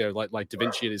tie-in with, you know, like Da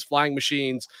Vinci and his flying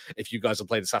machines. If you guys have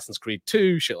played Assassin's Creed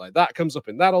 2, shit like that comes up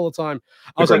in that all the time.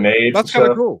 I was Grenades like, and that's kind of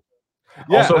stuff. cool.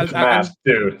 Yeah, Also, his mask,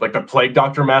 dude, like the plague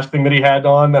doctor mask thing that he had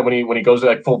on, that when he goes to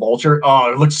like full vulture,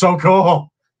 oh, it looks so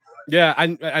cool. yeah,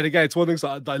 and again, it's one of the things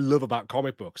that I love about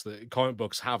comic books. That comic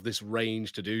books have this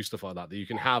range to do stuff like that. That you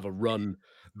can have a run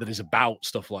that is about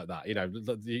stuff like that. You know,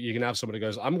 you can have somebody who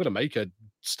goes, "I'm going to make a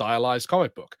stylized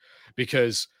comic book,"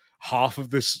 because half of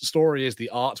this story is the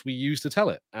art we use to tell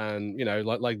it. And you know,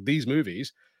 like these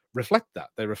movies reflect that.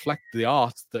 They reflect the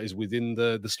art that is within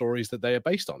the stories that they are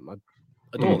based on. I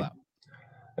adore that.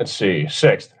 Let's see.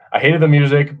 Sixth, I hated the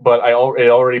music, but it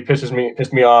already pissed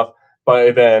me off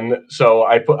by then. So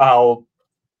I'll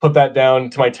put that down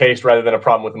to my taste rather than a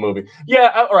problem with the movie. Yeah,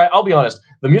 all right. I'll be honest.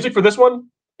 The music for this one,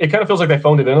 it kind of feels like they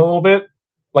phoned it in a little bit.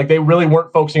 Like they really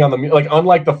weren't focusing on the like,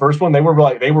 unlike the first one, they were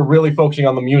really focusing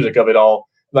on the music of it all.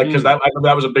 Like because that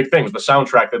was a big thing, was the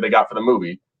soundtrack that they got for the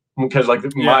movie. Because like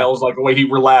Miles, like the way he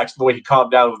relaxed, the way he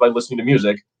calmed down was by listening to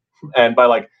music, and by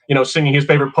like, you know, singing his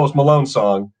favorite Post Malone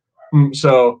song.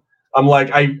 So I'm like,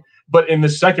 but in the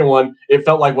second one, it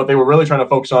felt like what they were really trying to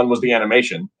focus on was the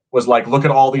animation. Was like, look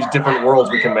at all these different worlds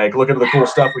we can make. Look at the cool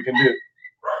stuff we can do.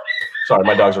 Sorry,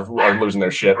 my dogs are losing their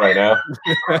shit right now.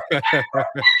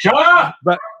 Shut up!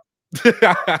 But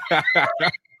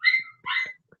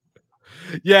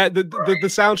yeah, the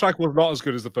soundtrack was not as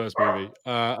good as the first movie.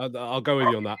 I'll go with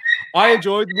you on that. I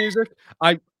enjoyed the music.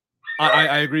 I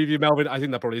agree with you, Melvin. I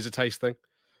think that probably is a taste thing.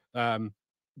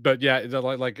 But yeah,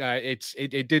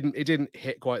 it didn't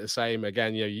hit quite the same.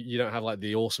 Again, you know, you don't have like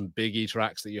the awesome Biggie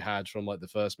tracks that you had from like the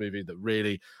first movie that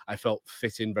really I felt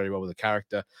fit in very well with the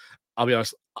character. I'll be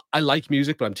honest, I like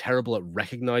music, but I'm terrible at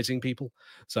recognizing people.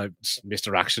 So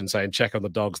Mr. Action saying, check on the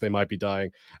dogs, they might be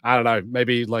dying. I don't know,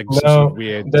 maybe like some sort of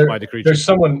weird spider creature. There's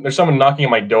someone knocking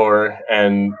at my door,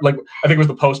 and like I think it was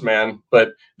the postman,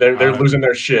 but they're losing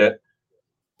their shit.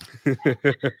 But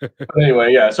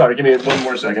anyway, yeah, sorry, give me one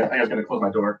more second. I was gonna close my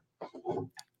door.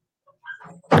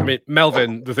 I mean,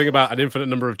 Melvin, the thing about an infinite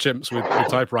number of chimps with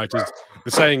typewriters,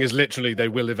 the saying is literally they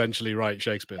will eventually write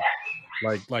Shakespeare.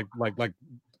 Like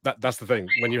that's the thing.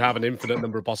 When you have an infinite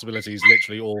number of possibilities,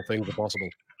 literally all things are possible.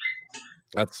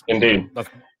 That's indeed.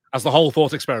 That's the whole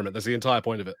thought experiment. That's the entire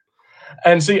point of it.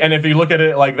 And see, and if you look at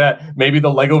it like that, maybe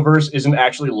the Lego verse isn't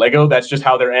actually Lego. That's just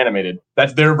how they're animated.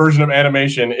 That's their version of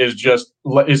animation, is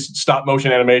stop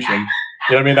motion animation. You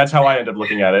know what I mean? That's how I end up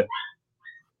looking at it.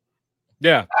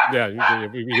 Yeah.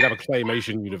 We could have a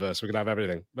claymation universe. We could have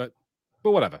everything, but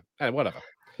whatever. Whatever.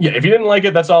 Yeah, if you didn't like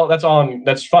it, that's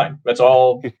fine. That's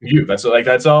all you.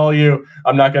 That's all you.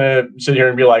 I'm not gonna sit here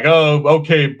and be like, oh,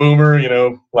 okay, boomer. You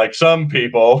know, like some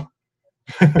people.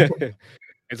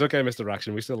 It's okay, Mr.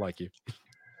 Action. We still like you.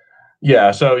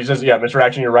 Yeah. So he says, yeah, Mr.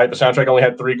 Action, you're right. The soundtrack only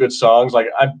had 3 good songs. Like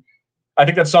I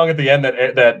think that song at the end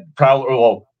that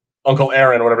Uncle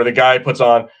Aaron or whatever the guy puts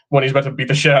on when he's about to beat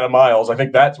the shit out of Miles. I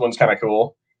think that one's kind of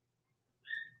cool.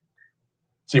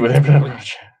 See, with him,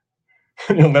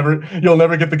 you'll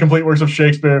never get the complete works of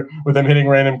Shakespeare with him hitting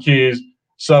random keys.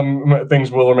 Some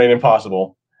things will remain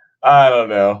impossible. I don't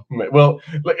know. Well,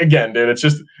 again, dude, it's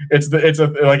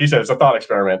like you said, it's a thought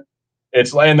experiment.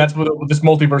 And that's what this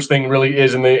multiverse thing really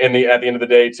is at the end of the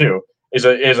day too, is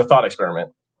a thought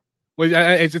experiment. Well,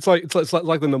 it's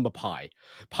like the number pi.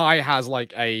 Pi has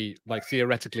like a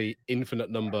theoretically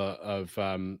infinite number of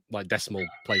like decimal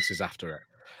places after it,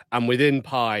 and within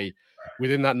pi,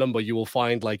 within that number, you will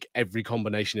find like every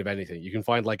combination of anything. You can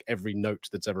find like every note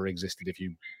that's ever existed. If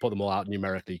you put them all out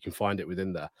numerically, you can find it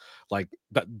within there. Like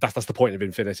that's the point of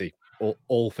infinity.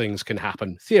 All things can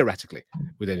happen theoretically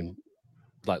within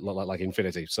like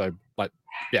infinity. So like,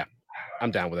 yeah, I'm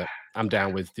down with it. I'm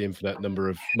down with the infinite number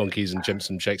of monkeys and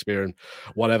chimps and Shakespeare and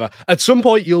whatever. At some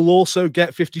point, you'll also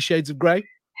get 50 Shades of Grey.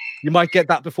 You might get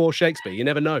that before Shakespeare. You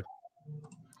never know.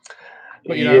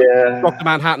 But, you know, Dr.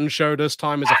 Manhattan showed us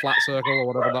time is a flat circle or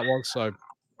whatever that was. So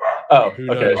Oh,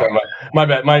 Who okay. knows? Sorry, my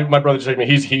bad. My brother just took me.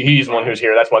 He's the one who's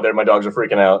here. That's why my dogs are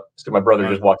freaking out. It's because my brother Oh,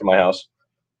 just walked in my house.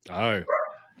 oh,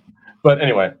 But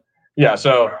anyway, yeah.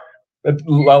 So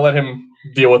I'll let him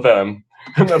deal with them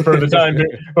for the time.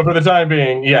 But for the time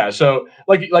being, yeah. So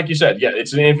like you said, yeah,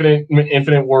 it's an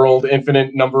infinite world,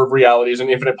 infinite number of realities, and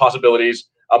infinite possibilities.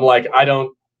 I'm like, I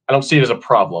don't see it as a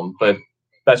problem, but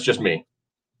that's just me.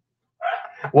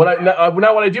 Now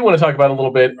what I do want to talk about a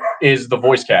little bit is the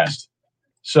voice cast.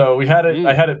 So I had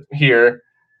it here.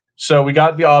 So we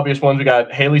got the obvious ones. We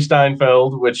got Haley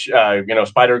Steinfeld, which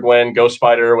Spider Gwen, Ghost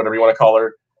Spider, whatever you want to call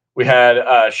her. We had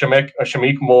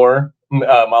Shamik Moore,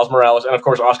 Miles Morales, and of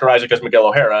course Oscar Isaac as Miguel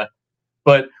O'Hara.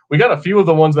 But we got a few of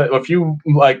the ones a few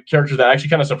like characters that actually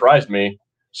kind of surprised me.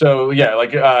 So yeah,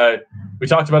 we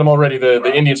talked about him already. The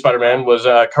Indian Spider-Man was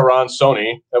Karan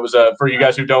Soni. That was for you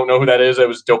guys who don't know who that is. It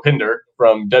was Dopinder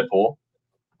from Deadpool.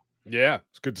 yeah,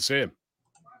 it's good to see him.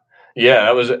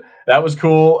 Yeah, that was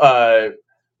cool.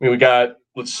 We got,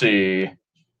 let's see,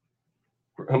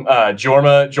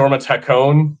 Jorma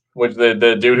Tacone, which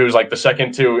the dude who's like the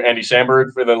second to Andy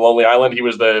Samberg for the Lonely Island. He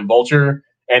was the Vulture.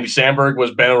 Andy Samberg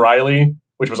was Ben O'Reilly,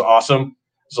 which was awesome.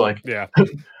 It's like, Yeah,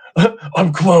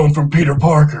 I'm cloned from Peter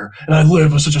Parker, and I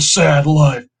live such a sad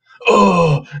life.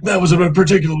 Oh, that was a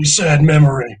particularly sad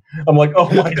memory. I'm like,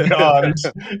 oh my god,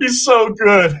 he's so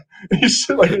good. He's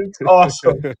like, it's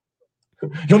awesome.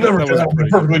 You'll never get out of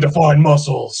perfectly defined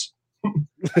muscles.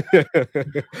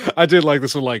 I did like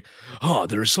this one, like, oh,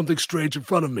 there is something strange in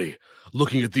front of me.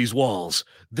 Looking at these walls,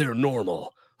 they're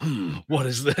normal. What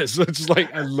is this? It's just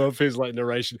like, I love his like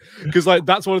narration, because like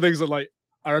that's one of the things that like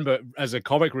I remember as a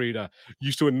comic reader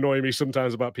used to annoy me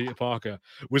sometimes about Peter Parker,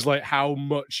 was like how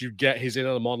much you get his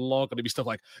inner monologue, and it'd be stuff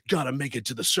like, gotta make it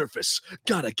to the surface,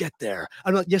 gotta get there.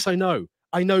 I'm like, yes, I know,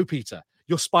 Peter,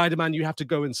 you're Spider-Man, you have to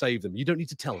go and save them, you don't need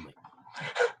to tell me.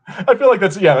 I feel like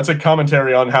that's a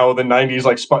commentary on how the 90s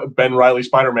like Ben Reilly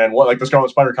Spider-Man, what like the Scarlet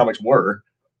Spider comics were,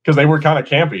 because they were kind of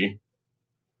campy.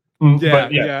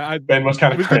 Ben was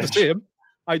kind of good to see him.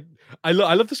 I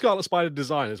love the Scarlet Spider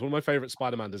design. It's one of my favorite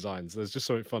Spider-Man designs. There's just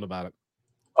something fun about it.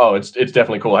 Oh, it's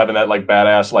definitely cool having that like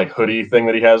badass like hoodie thing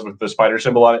that he has with the spider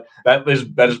symbol on it. That is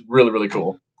really, really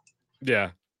cool.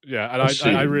 Yeah. Yeah, and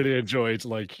I really enjoyed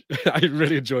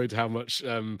how much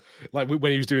like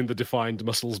when he was doing the defined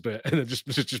muscles bit, and then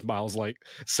just Miles like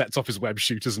sets off his web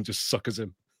shooters and just suckers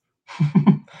him.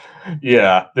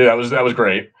 Yeah, that was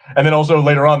great. And then also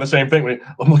later on, the same thing.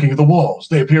 I'm looking at the walls;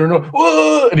 they appear in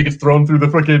and he gets thrown through the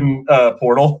freaking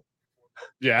portal.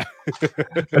 Yeah.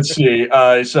 Let's see.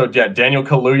 So yeah, Daniel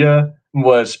Kaluuya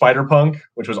was Spider-Punk,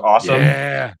 which was awesome.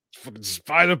 Yeah,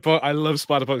 Spider-Punk. I love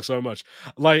Spider-Punk so much.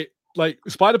 Like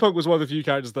Spider-Punk was one of the few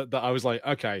characters that I was like,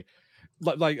 okay.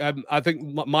 I think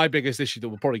my biggest issue that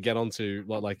we'll probably get onto,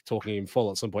 like talking in full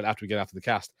at some point after we get after the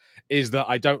cast, is that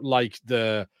I don't like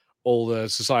all the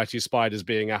Society of Spiders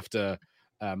being after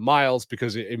Miles,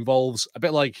 because it involves a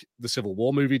bit like the Civil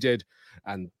War movie did,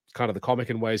 and kind of the comic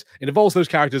in ways. It involves those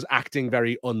characters acting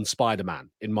very un-Spider-Man,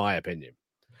 in my opinion.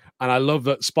 And I love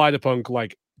that Spider-Punk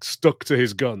like stuck to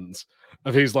his guns.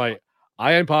 Of he's like,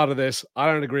 I ain't part of this. I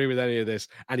don't agree with any of this,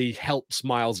 and he helps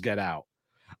Miles get out.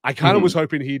 I kind of was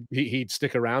hoping he'd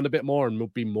stick around a bit more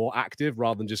and be more active,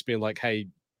 rather than just being like, hey,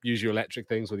 use your electric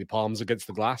things with your palms against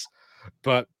the glass.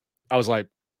 But I was like,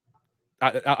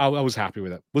 I was happy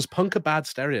with it. Was punk a bad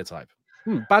stereotype?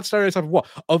 Bad stereotype of what?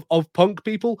 Of punk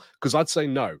people? Because I'd say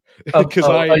no. Because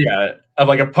of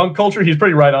like a punk culture, he's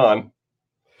pretty right on.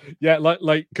 Yeah,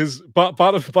 like because part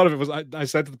of it was I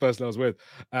said to the person I was with,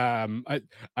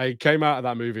 I came out of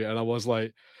that movie and I was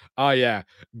like, oh yeah,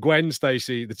 Gwen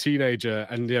Stacy, the teenager,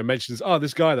 and mentions, oh,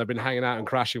 this guy that I've been hanging out and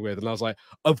crashing with, and I was like,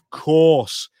 of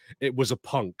course it was a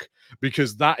punk,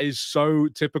 because that is so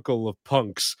typical of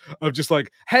punks, of just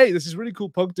like, hey, this is really cool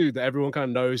punk dude that everyone kind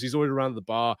of knows. He's always around the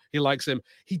bar. He likes him.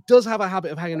 He does have a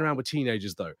habit of hanging around with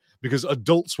teenagers though, because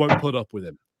adults won't put up with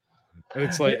him. And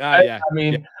it's like, I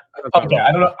mean, okay,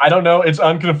 I don't know. It's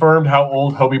unconfirmed how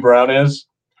old Hobie Brown is.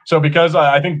 So because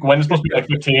I think Gwen is supposed to be like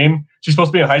 15, she's supposed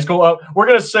to be in high school. We're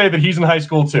going to say that he's in high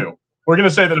school too. We're going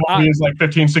to say that Hobie is like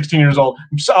 15, 16 years old.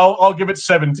 So I'll give it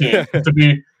 17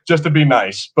 to be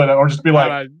nice, but or just be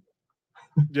like.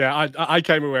 Yeah, I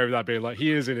came away with that being like,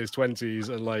 he is in his 20s,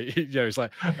 and like, it's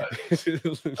like,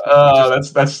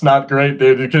 that's not great,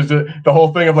 dude. Because the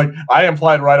whole thing of like, I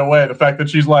implied right away the fact that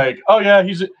she's like, oh yeah,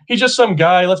 he's just some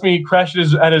guy. Lets me crash in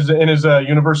his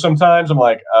universe sometimes. I'm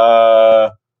like, yeah,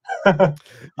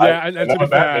 and to be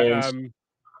fair,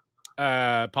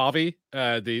 Parvi,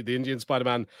 the Indian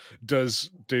Spider-Man, does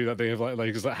do that thing of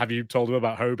like, have you told him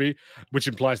about Hobie, which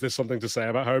implies there's something to say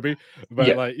about Hobie. But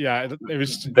Yeah. like, yeah, it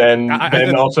was. Then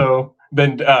also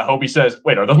Hobie says,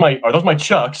 "Wait, are those my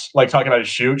Chucks?" Like talking about his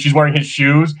shoe. She's wearing his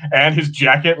shoes and his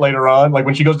jacket later on. Like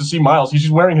when she goes to see Miles,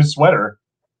 she's wearing his sweater.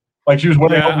 Like she was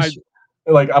wearing.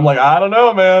 I'm like, I don't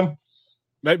know, man.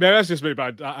 Maybe that's just me,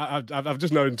 but I've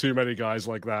just known too many guys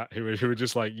like that who are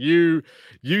just like, you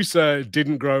sir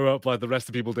didn't grow up like the rest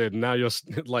of the people did, and now you're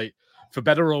like, for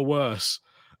better or worse,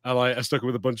 are stuck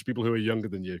with a bunch of people who are younger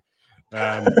than you.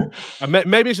 And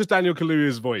maybe it's just Daniel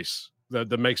Kaluuya's voice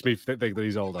that makes me think that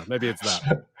he's older. Maybe it's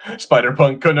that.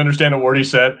 Spider-Punk couldn't understand a word he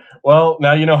said. Well,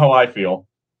 now you know how I feel.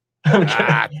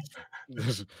 That's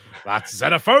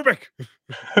xenophobic.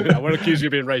 I won't accuse you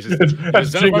of being racist.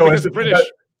 That's xenophobic as a British.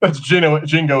 That's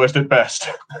jingoist at best.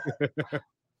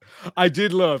 I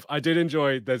did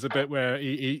enjoy. There's a bit where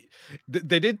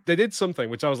they did something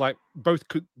which I was like both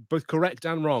correct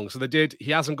and wrong. So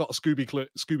he hasn't got a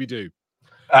Scooby Doo.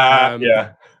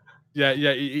 Yeah.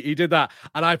 He did that,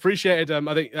 and I appreciated.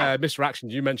 I think Mr. Action,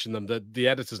 you mentioned them, the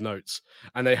editor's notes,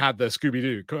 and they had the Scooby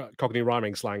Doo Cockney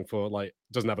rhyming slang for like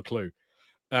doesn't have a clue.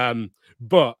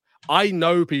 But I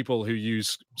know people who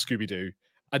use Scooby Doo.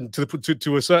 And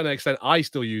to a certain extent, I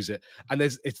still use it. And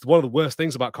it's one of the worst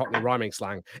things about Cockney rhyming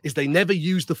slang is they never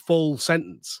use the full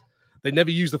sentence. They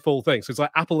never use the full thing. So it's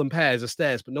like apple and pears are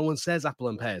stairs, but no one says apple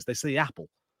and pears. They say apple.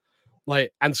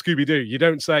 Like, and Scooby Doo, you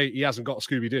don't say he hasn't got a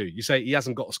Scooby Doo. You say he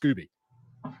hasn't got a Scooby.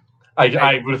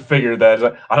 I would have figured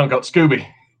that. I don't got Scooby.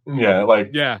 Yeah,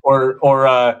 like yeah. Or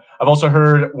I've also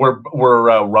heard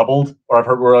we're rubbled, or I've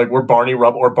heard we're Barney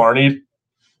or Barneyed.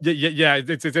 Yeah.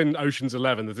 It's in Ocean's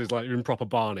 11. That is like improper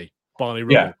Barney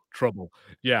rubble, trouble.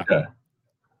 Yeah.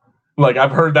 Like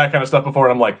I've heard that kind of stuff before,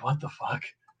 and I'm like, what the fuck?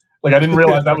 Like I didn't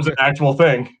realize that was an actual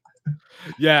thing.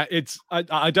 Yeah,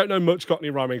 I don't know much Cockney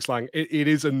rhyming slang. It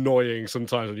is annoying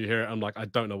sometimes when you hear it. I'm like, I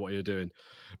don't know what you're doing.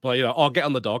 But I'll get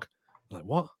on the dog. I'm like,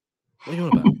 what? What are you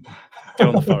on about? Get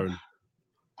on the phone.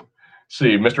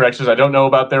 See, Mr. X says, I don't know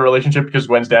about their relationship because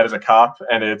Gwen's dad is a cop,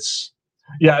 and it's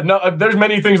there's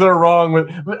many things that are wrong with.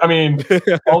 I mean,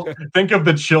 think of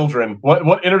the children.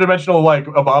 What interdimensional like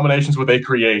abominations would they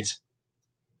create?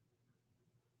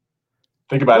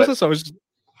 Think about it.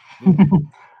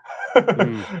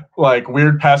 Like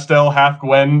weird pastel half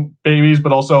Gwen babies,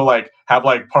 but also like have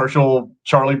like partial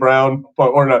Charlie Brown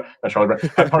or not Charlie Brown.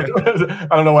 I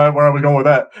don't know where I was going with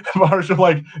that. Partial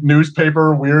like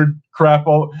newspaper weird crap.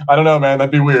 I don't know, man.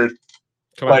 That'd be weird.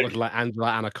 Come out looking like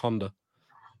Angela Anaconda.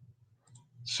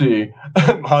 See,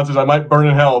 Hans says I might burn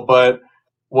in hell, but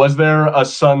was there a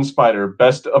sun spider?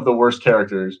 Best of the worst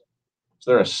characters. Is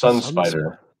there a sun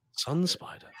spider? Sun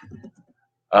spider.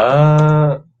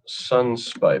 Sun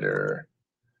Spider.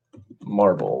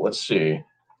 Marvel. Let's see.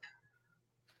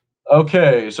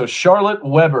 Okay, so Charlotte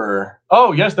Weber.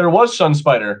 Oh, yes, there was Sun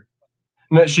Spider.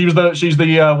 She's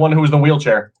the one who was in the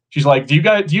wheelchair. She's like, do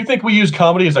you think we use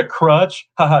comedy as a crutch?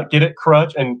 Haha, get it,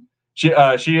 crutch? And she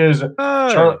is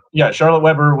Charlotte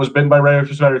Weber was bitten by Ray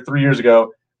Spider 3 years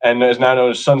ago and is now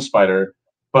known as Sun Spider,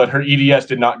 but her EDS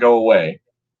did not go away.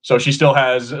 So she still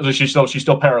has she's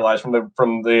still paralyzed from like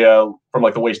the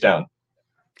waist down.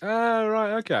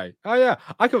 Right, okay. Oh yeah,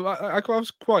 I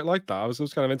was quite like that. I was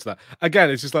kind of into that.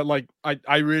 Again, it's just like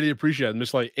I really appreciate it. And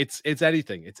just like it's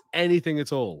anything, it's anything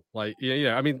at all. Like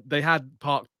I mean, they had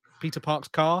Peter Park's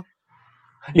car.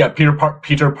 Yeah,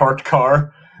 Peter Parked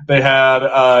car. They had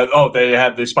they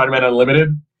had the Spider-Man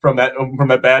Unlimited from that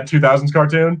bad 2000s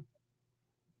cartoon,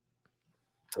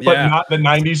 but not the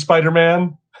 90s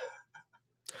Spider-Man.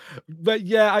 But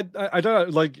yeah, I don't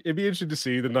know. Like, it'd be interesting to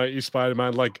see the 90s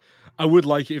Spider-Man. Like, I would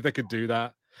like it if they could do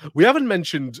that. We haven't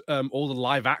mentioned all the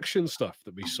live action stuff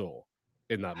that we saw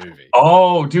in that movie.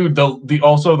 Oh, dude,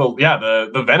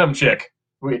 the Venom chick.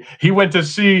 He went to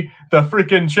see the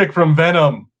freaking chick from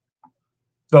Venom.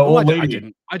 The old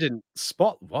lady. I didn't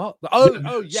spot what?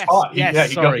 Oh, yes. Spot.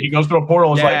 Yes. He goes through a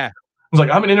portal. He's like,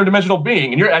 I'm an interdimensional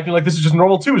being, and you're acting like this is just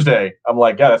normal Tuesday. I'm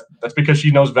like, yeah, that's because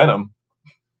she knows Venom.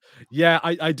 Yeah,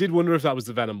 I did wonder if that was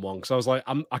the Venom one because I was like,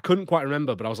 I couldn't quite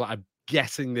remember, but I was like, I'm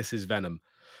guessing this is Venom.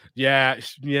 Yeah.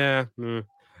 I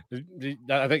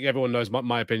think everyone knows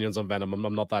my opinions on Venom.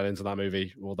 I'm not that into that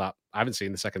movie or that. I haven't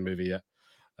seen the second movie yet.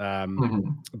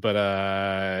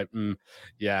 But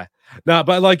yeah. No,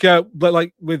 but like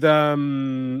with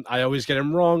I always get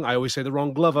him wrong. I always say the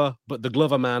wrong Glover, but the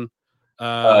Glover man.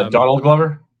 Donald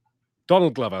Glover.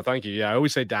 Donald Glover, thank you. Yeah, I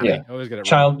always say Danny. I always get it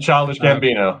wrong. Childish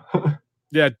Gambino.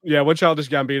 Yeah. When Childish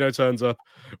Gambino turns up,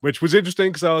 which was interesting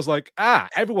because I was like,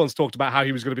 everyone's talked about how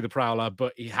he was going to be the Prowler,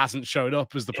 but he hasn't shown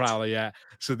up as the Prowler yet.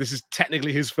 So this is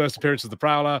technically his first appearance as the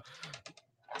Prowler.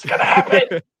 It's gonna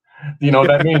happen. You know what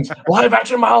that means? Live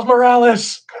action Miles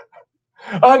Morales.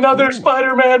 Another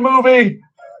Spider-Man movie.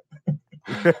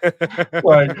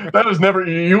 Like that is never.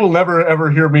 You will never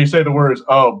ever hear me say the words,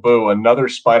 "Oh, boo, another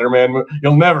Spider-Man movie."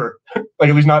 You'll never, like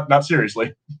at least not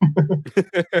seriously.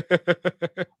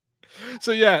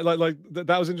 So yeah,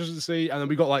 that was interesting to see, and then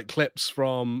we got like clips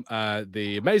from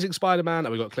the Amazing Spider-Man,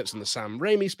 and we got clips from the Sam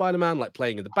Raimi Spider-Man, like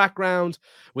playing in the background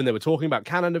when they were talking about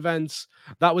canon events.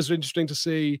 That was interesting to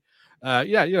see.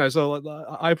 Yeah, so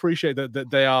I appreciate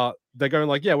that they're going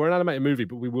like, yeah, we're an animated movie,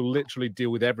 but we will literally deal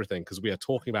with everything because we are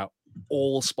talking about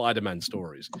all Spider-Man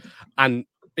stories, and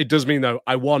it does mean though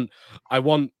I want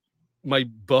my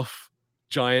buff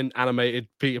giant animated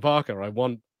Peter Parker. I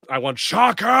want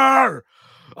Shocker.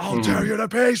 I'll tear you to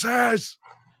pieces.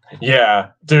 Yeah,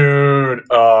 dude.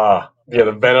 Yeah,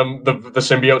 the Venom, the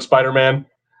symbiote Spider-Man.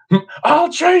 I'll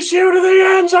chase you to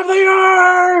the ends of the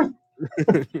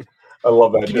earth. I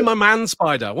love that. Give me my Man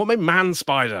Spider. What my Man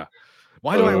Spider?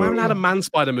 Why I haven't had a Man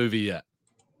Spider movie yet?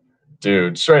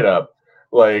 Dude, straight up.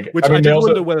 Like, which I did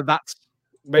wonder whether that's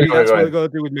maybe that's what they're going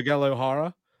to do with Miguel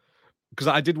O'Hara. Because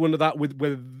I did wonder that with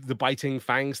the biting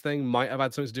fangs thing might have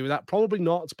had something to do with that. Probably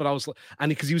not, but I was like, and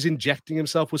because he was injecting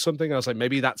himself with something, I was like,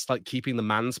 maybe that's like keeping the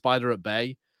Man Spider at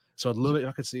bay. So I'd love it if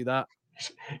I could see that.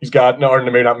 He's got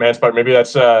maybe not Man Spider. Maybe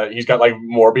that's he's got like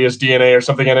Morbius DNA or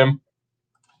something in him.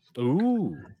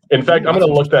 Ooh. In fact, I'm going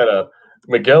to look that up.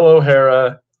 Miguel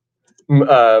O'Hara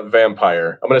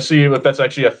vampire. I'm going to see if that's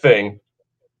actually a thing.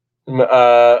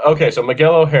 Okay, so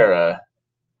Miguel O'Hara.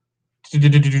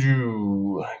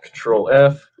 Control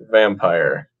F,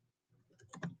 vampire.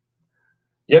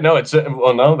 Yeah, no, that's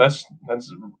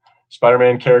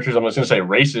Spider-Man characters. I'm just gonna say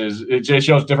races. It just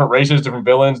shows different races, different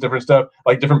villains, different stuff,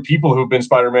 like different people who've been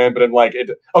Spider-Man. But in like it.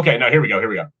 Okay, now here we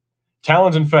go.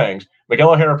 Talons and fangs.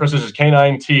 Miguel O'Hara possesses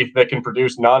canine teeth that can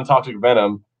produce non-toxic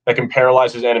venom that can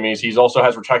paralyze his enemies. He also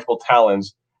has retractable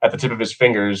talons at the tip of his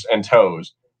fingers and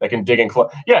toes that can dig and claw.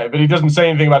 Yeah, but he doesn't say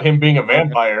anything about him being a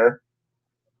vampire.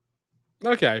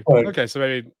 Okay. So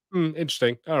maybe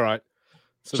interesting. All right.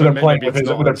 So they're playing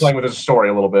with his story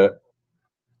a little bit.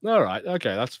 All right.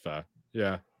 Okay, that's fair.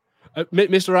 Yeah.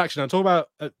 Mr. Action. I'm talking about.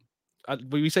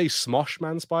 Will we say Smosh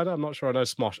Man Spider? I'm not sure I know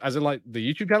Smosh, as in like the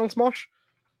YouTube channel Smosh.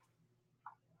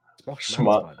 Smosh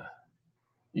Man Spider.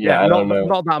 Yeah, I don't know.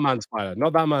 Not that Man Spider.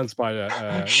 Not that Man Spider.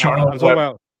 Charlotte. I'm talking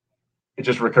about. It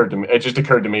just occurred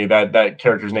to me that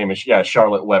character's name is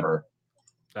Charlotte Weber.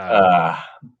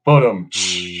 Boom.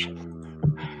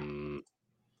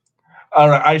 All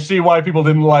right, I see why people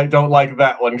don't like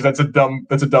that one, because that's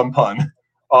a dumb pun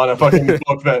on a fucking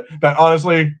book that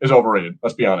honestly is overrated.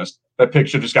 Let's be honest. That pig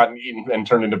should have just gotten eaten and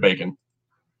turned into bacon.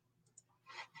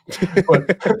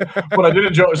 but I did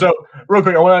enjoy. So real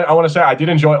quick, I want to say I did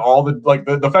enjoy all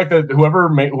the fact that whoever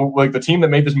made the team that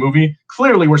made this movie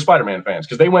clearly were Spider-Man fans,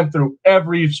 because they went through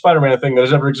every Spider-Man thing that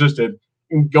has ever existed,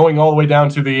 going all the way down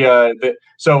to the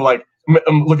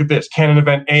look at this canon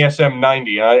event ASM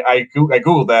 90. I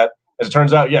googled that. As it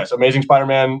turns out, yes, Amazing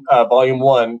Spider-Man Volume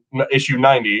 1, Issue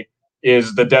 90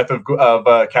 is the death of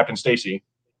Captain Stacy.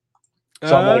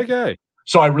 So okay.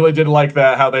 So I really did like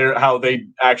that, how they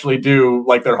actually do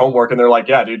like their homework, and they're like,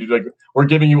 yeah, dude, like we're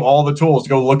giving you all the tools to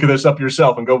go look at this up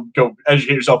yourself and go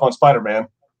educate yourself on Spider-Man.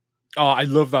 Oh, I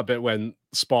love that bit when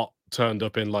Spot turned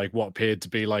up in like what appeared to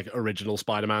be like original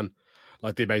Spider-Man,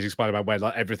 like the Amazing Spider-Man, where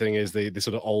like everything is the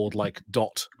sort of old like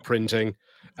dot printing,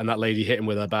 and that lady hit him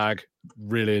with her bag.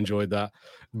 Really enjoyed that.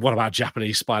 What about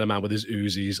Japanese Spider-Man with his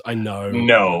Uzis? I know.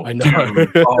 Dude.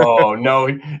 Oh no,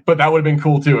 but that would have been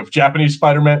cool too if Japanese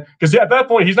Spider-Man, because at that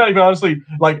point he's not even honestly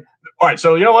like. All right,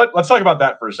 so you know what? Let's talk about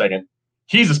that for a second.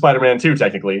 He's a Spider-Man too,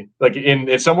 technically. Like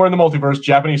it's somewhere in the multiverse,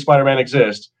 Japanese Spider-Man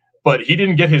exists, but he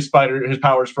didn't get his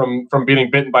powers from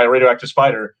being bitten by a radioactive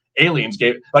spider. Aliens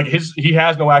gave he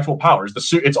has no actual powers. The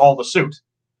suit, it's all the suit.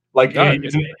 Like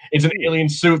it's an alien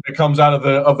suit that comes out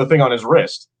of the thing on his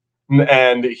wrist,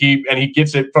 and he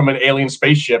gets it from an alien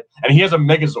spaceship, and he has a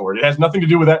Megazord. It has nothing to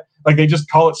do with that. Like they just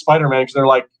call it Spider-Man because they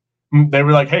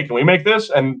were like, hey, can we make this?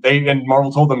 And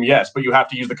Marvel told them yes, but you have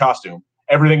to use the costume.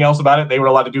 Everything else about it they were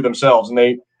allowed to do themselves,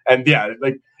 it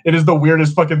is the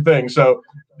weirdest fucking thing. So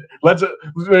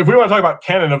if we want to talk about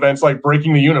canon events like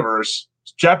breaking the universe,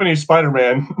 Japanese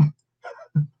Spider-Man.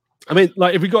 I mean,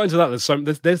 like if we got into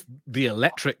that, there's the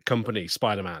Electric Company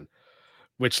Spider-Man,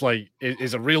 which like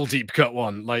is a real deep cut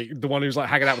one, like the one who's like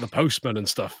hanging out with the postman and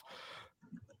stuff.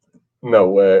 No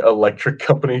way, Electric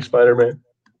Company Spider-Man.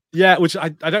 Yeah, which I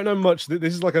don't know much.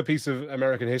 This is like a piece of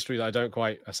American history that I don't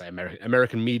quite. I say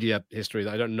American media history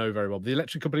that I don't know very well. The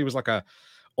Electric Company was like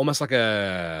almost like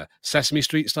a Sesame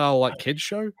Street style like kids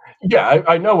show. Yeah,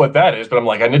 I know what that is, but I'm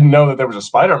like, I didn't know that there was a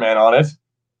Spider-Man on it.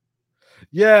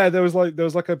 Yeah, there was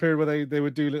like a period where they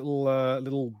would do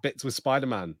little bits with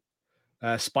Spider-Man.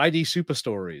 Spidey Super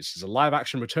Stories is a live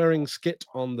action returning skit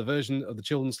on the version of the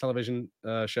children's television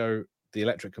show The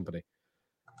Electric Company.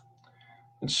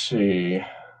 Let's see.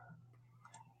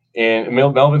 And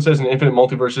Melvin says in Infinite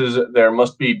Multiverses, there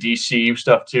must be DC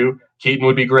stuff too. Keaton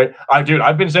would be great. I've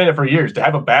been saying it for years. To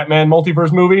have a Batman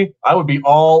multiverse movie, I would be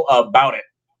all about it.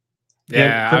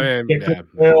 Yeah, Chris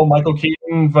Bale, Michael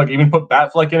Keaton, even put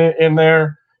Batfleck in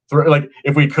there. Like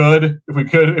if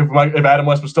Adam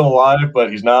West was still alive, but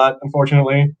he's not,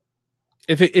 unfortunately.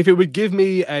 If it would give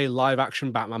me a live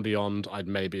action Batman Beyond, I'd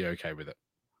maybe be okay with it.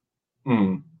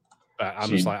 But I'm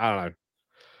just like, I don't know.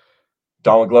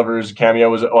 Donald Glover's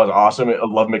cameo was awesome. I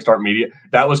love Mixed Art Media.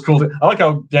 That was cool. I like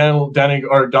how Donald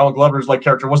Glover's like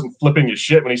character wasn't flipping his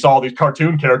shit when he saw all these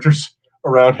cartoon characters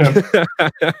around him.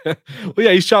 Well,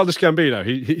 yeah, he's Childish Gambino.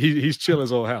 He's chill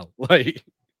as all hell. Like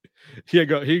he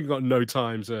got no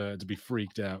time to be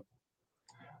freaked out.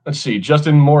 Let's see.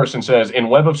 Justin Morrison says in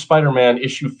Web of Spider-Man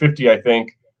issue 50, I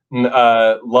think,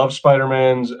 love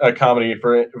Spider-Man's comedy.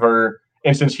 For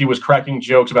instance, he was cracking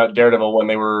jokes about Daredevil when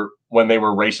they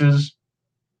were races.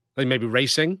 Like maybe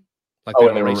racing, like they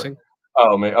were racing.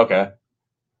 Okay.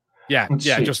 Yeah,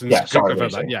 Justin. Yeah, sorry,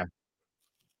 that.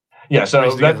 Yeah. So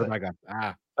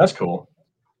that's cool.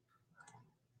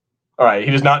 All right,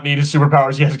 he does not need his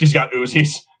superpowers. He's got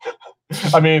Uzis.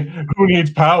 I mean, who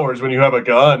needs powers when you have a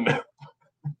gun?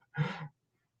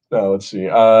 No, let's see.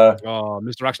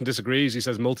 Mr. Action disagrees. He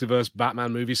says multiverse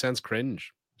Batman movie sounds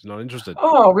cringe. He's not interested.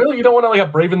 Oh, really? You don't want to like a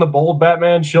Brave and the Bold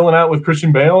Batman chilling out with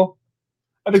Christian Bale?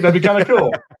 I think that'd be kind of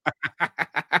cool.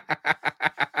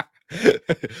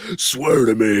 Swear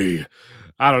to me.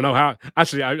 I don't know how.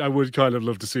 Actually, I would kind of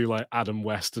love to see like Adam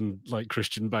West and like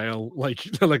Christian Bale,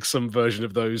 like some version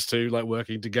of those two, like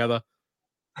working together.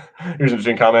 Here's an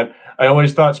interesting comment. I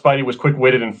always thought Spidey was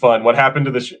quick-witted and fun. What happened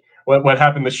to this? What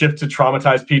happened? The shift to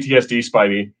traumatized PTSD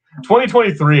Spidey.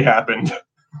 2023 happened.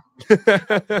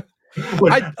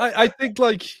 I think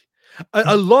like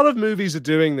a lot of movies are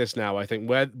doing this now. I think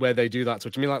where they do that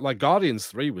switch. I mean, like Guardians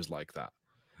 3 was like that,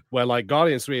 where like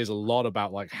Guardians 3 is a lot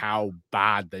about like how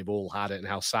bad they've all had it and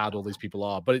how sad all these people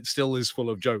are, but it still is full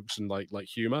of jokes and like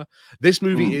humor. This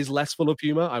movie is less full of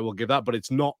humor, I will give that, but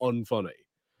it's not unfunny.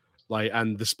 Like,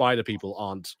 and the spider people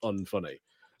aren't unfunny,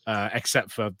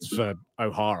 except for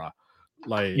O'Hara.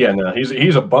 Like, yeah, no,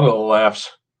 he's a bundle of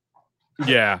laughs.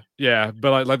 Yeah,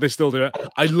 but like they still do it.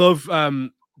 I love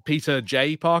Peter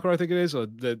J. Parker, I think it is, or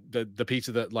the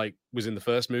Peter that like was in the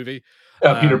first movie.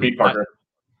 Peter B. Parker.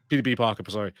 Peter B. Parker,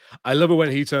 sorry. I love it when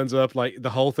he turns up. Like the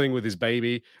whole thing with his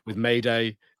baby, with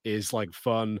Mayday, is like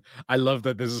fun. I love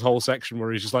that there's this whole section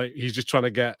where he's just trying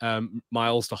to get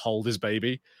Miles to hold his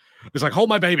baby. It's like, hold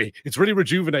my baby. It's really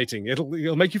rejuvenating.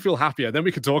 It'll make you feel happier. Then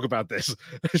we can talk about this.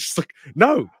 It's just like,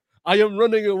 no, I am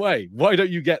running away. Why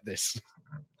don't you get this?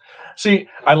 See,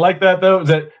 I like that though.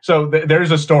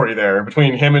 There's a story there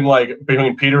between him and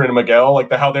between Peter and Miguel,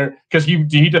 like how they're, because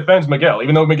he defends Miguel,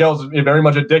 even though Miguel's very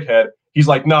much a dickhead. He's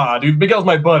like, nah, dude, Miguel's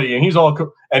my buddy, and he's all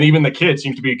cool. And even the kid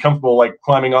seems to be comfortable like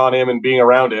climbing on him and being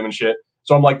around him and shit.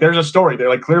 So I'm like, there's a story there.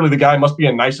 Like clearly the guy must be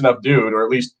a nice enough dude, or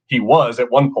at least he was at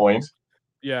one point.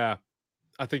 Yeah,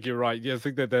 I think you're right. Yeah, I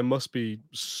think that there must be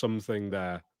something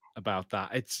there about that.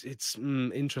 It's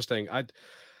interesting.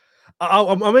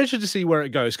 I'm interested to see where it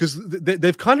goes, because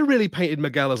they've kind of really painted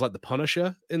Miguel as like the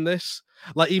Punisher in this.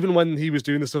 Like even when he was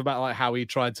doing the stuff about like how he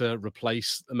tried to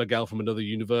replace Miguel from another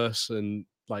universe and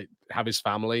like have his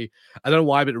family. I don't know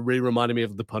why, but it really reminded me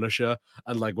of the Punisher,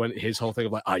 and like when his whole thing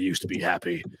of like, I used to be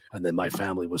happy and then my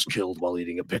family was killed while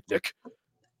eating a picnic.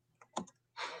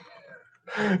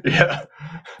 Yeah,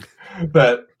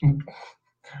 that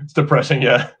it's depressing.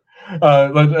 Yeah.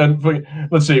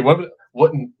 Let's see what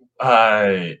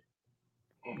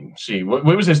see what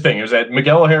was his thing. It was that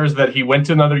Miguel O'Hara's that he went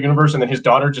to another universe and then his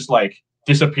daughter just like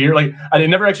disappeared. Like I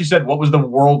never actually said what was the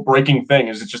world breaking thing.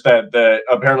 Is it just that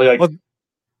apparently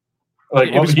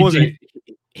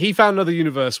he found another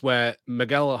universe where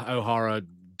Miguel O'Hara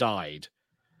died,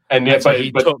 and yeah, so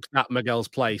he took that Miguel's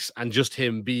place, and just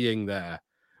him being there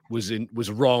was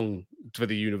wrong for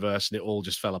the universe, and it all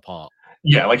just fell apart.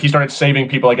 Yeah, like he started saving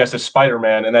people, I guess, as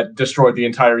Spider-Man, and that destroyed the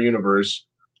entire universe.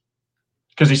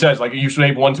 Because he says, like, you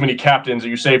save one too many captains, or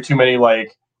you save too many,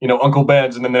 like, Uncle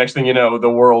Bens, and then the next thing you know, the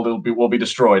world will be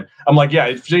destroyed. I'm like, yeah,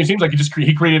 it seems like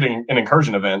he created an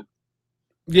incursion event.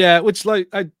 Yeah, which like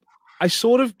I I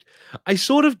sort of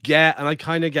get, and I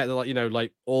kind of get that, like, you know,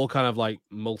 like all kind of like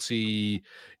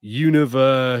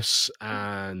multi-universe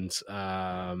and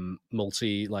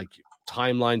multi like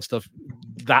timeline stuff.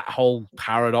 That whole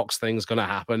paradox thing's gonna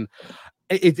happen.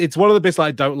 It's one of the bits that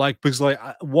I don't like because, like,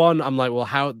 one, I'm like, well,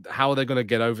 how are they gonna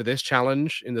get over this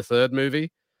challenge in the third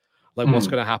movie? Like, what's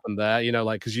Mm. gonna happen there? You know,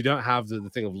 like, because you don't have the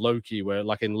thing of Loki, where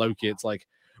like in Loki, it's like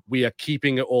we are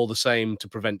keeping it all the same to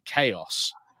prevent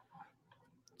chaos.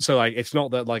 So like it's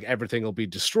not that like everything will be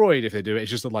destroyed if they do it.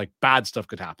 It's just that like bad stuff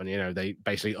could happen. You know, they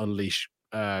basically unleash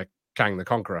Kang the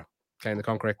Conqueror,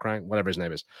 Krang, whatever his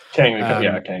name is. Kang,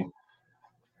 yeah, Kang.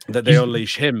 That they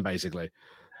unleash him basically.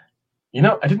 You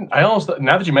know, I almost,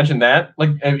 now that you mentioned that, like,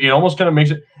 it almost kind of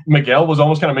makes it, Miguel was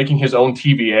almost kind of making his own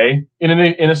TVA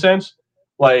in a sense.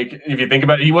 Like, if you think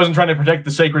about it, he wasn't trying to protect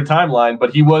the sacred timeline,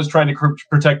 but he was trying to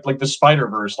protect like the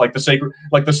Spiderverse, like the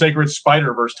sacred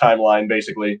Spiderverse timeline,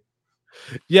 basically.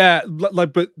 Yeah,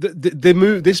 like, but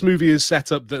this movie is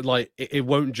set up that like it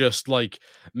won't just like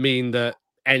mean that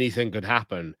anything could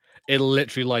happen. It'll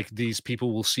literally like these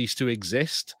people will cease to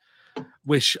exist,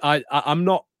 which I'm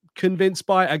not convinced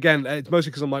by. Again, it's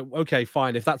mostly because I'm like, okay,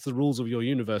 fine, if that's the rules of your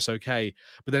universe, okay,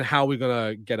 but then how are we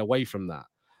gonna get away from that?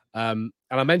 And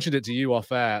I mentioned it to you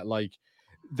off air, like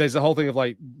there's the whole thing of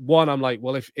like, one, I'm like,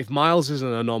 well, if Miles is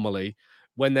an anomaly,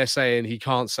 when they're saying he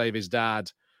can't save his dad,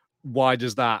 why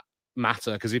does that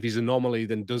matter? Because if he's an anomaly,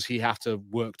 then does he have to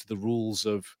work to the rules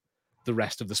of the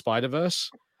rest of the Spider-Verse?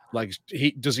 Like,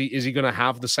 is he going to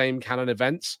have the same canon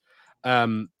events?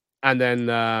 And then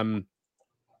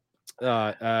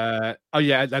oh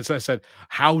yeah, that's what I said.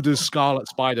 How does Scarlet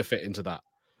Spider fit into that?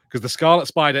 Because the Scarlet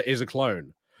Spider is a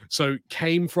clone, so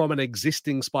came from an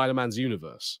existing Spider-Man's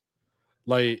universe.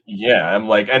 Like, Yeah, I'm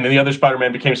like, and then the other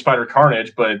Spider-Man became Spider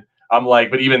Carnage, but I'm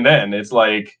like, but even then, it's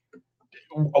like,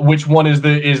 which one is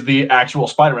the actual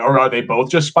Spider-Man, or are they both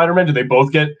just Spider-Man? Do they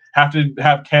both have to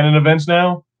have canon events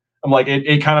now? I'm like,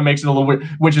 it kind of makes it a little weird,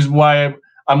 which is why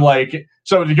I'm like,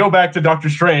 so to go back to Doctor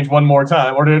Strange one more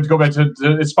time, or to go back to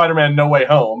Spider-Man No Way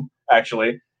Home,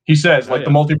 actually, he says oh like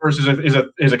the yeah, multiverse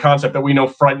is a concept that we know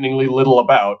frighteningly little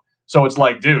about. So it's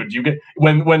like, dude, you get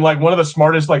when like one of the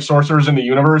smartest like sorcerers in the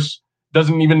universe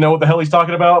doesn't even know what the hell he's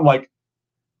talking about. I'm like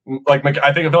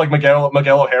I feel like Miguel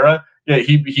O'Hara. Yeah,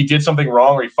 he did something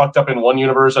wrong or he fucked up in one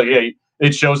universe. Like, yeah,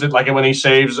 it shows it like when he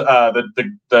saves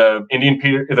the Indian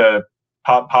Peter, the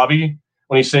Pavi,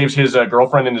 when he saves his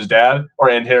girlfriend and his dad,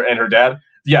 and her dad.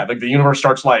 Yeah, the universe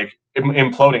starts like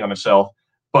imploding on itself.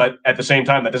 But at the same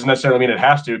time, that doesn't necessarily mean it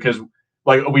has to, because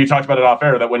like we talked about it off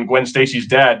air, that when Gwen Stacy's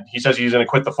dead, he says he's going to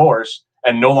quit the Force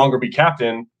and no longer be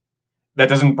captain. That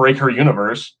doesn't break her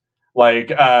universe.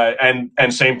 Like,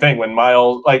 and same thing when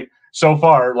Miles, like, so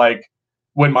far, like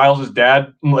when Miles'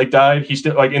 dad like died, he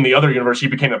still, like, in the other universe he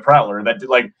became a Prowler. That,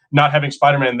 like, not having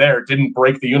Spider-Man there didn't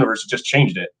break the universe; it just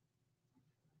changed it.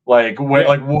 Like,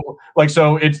 yeah.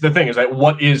 so it's the thing is that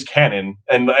what is canon,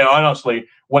 and honestly,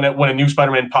 when a new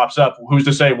Spider-Man pops up, who's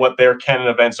to say what their canon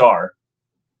events are?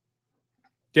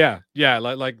 Yeah.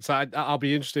 So I'll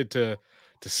be interested to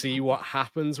see what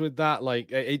happens with that. Like,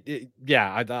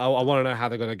 yeah, I want to know how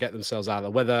they're going to get themselves out of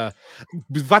it. Whether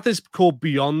the fact that it's called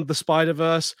Beyond the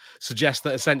Spider-Verse suggests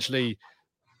that essentially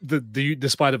the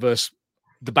Spider-Verse,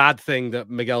 the bad thing that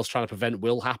Miguel's trying to prevent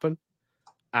will happen.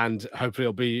 And hopefully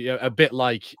it'll be a bit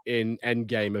like in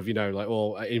Endgame of, you know, like,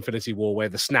 or Infinity War, where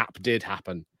the snap did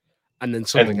happen, and then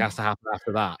something And has to happen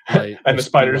after that. Like, and the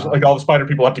spiders, like all the spider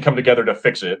people, have to come together to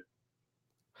fix it.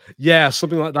 yeah,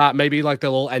 something like that. Maybe like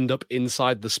they'll all end up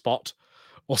inside the spot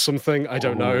or something. I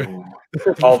don't know.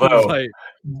 Although Like,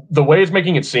 the way it's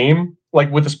making it seem,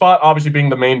 like with the Spot obviously being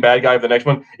the main bad guy of the next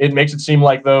one, it makes it seem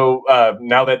like, though,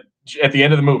 now that at the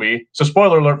end of the movie, so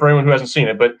spoiler alert for anyone who hasn't seen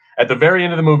it, but at the very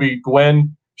end of the movie,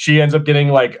 Gwen, she ends up getting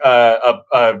like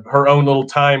her own little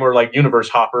time or like universe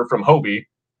hopper from Hobie,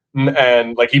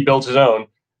 and like he builds his own,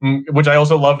 which I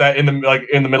also love that in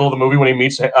the middle of the movie when he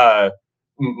meets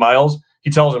Miles. He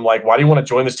tells him, like, why do you want to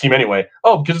join this team anyway?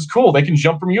 Oh, because it's cool. They can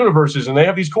jump from universes and they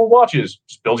have these cool watches.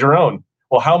 Just build your own.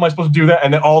 Well, how am I supposed to do that?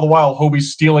 And then all the while,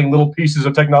 Hobie's stealing little pieces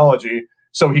of technology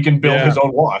so he can build his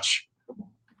own watch.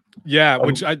 Yeah,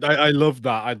 which I love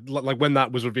that. I like when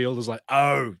that was revealed. I was like,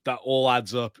 oh, that all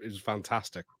adds up. It's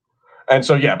fantastic. And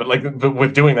so, yeah, but like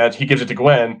with doing that, he gives it to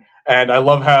Gwen. And I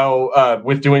love how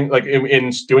with doing, like,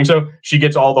 in doing so, she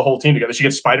gets all the whole team together. She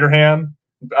gets Spider-Ham,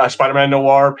 Spider-Man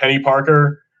Noir, Penny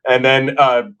Parker, and then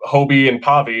Hobie and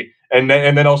Pavi, and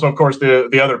then also, of course,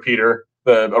 the other Peter,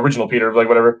 the original Peter, like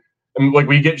whatever. And like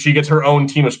she gets her own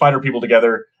team of Spider people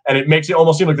together, and it makes it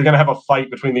almost seem like they're gonna have a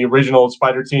fight between the original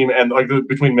Spider team and like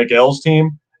between Miguel's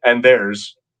team and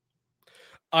theirs.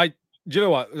 Do you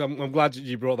know what? I'm glad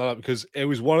you brought that up because it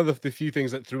was one of the few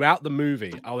things that throughout the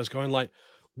movie I was going like,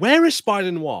 "Where is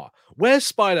Spider Noir? Where's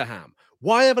Spider Ham?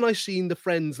 Why haven't I seen the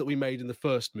friends that we made in the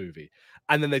first movie?"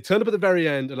 And then they turned up at the very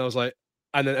end, and I was like,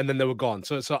 and then they were gone.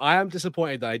 So I am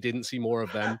disappointed that I didn't see more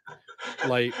of them.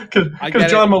 Like, I Because get it.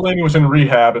 John Mulaney was in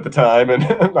rehab at the time, and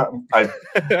I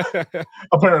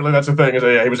apparently that's the thing is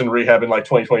that, yeah, he was in rehab in like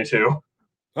 2022.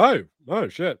 Oh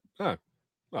shit. Oh,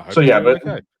 I hope So he's yeah, doing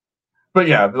okay. but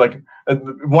yeah, like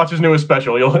watch his newest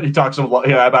special. He talks about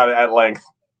it at length.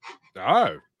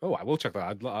 Oh, I will check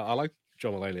that. I like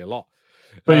John Mulaney a lot.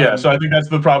 But yeah, so I think that's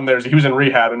the problem there is he was in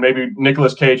rehab, and maybe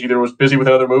Nicolas Cage either was busy with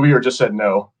another movie or just said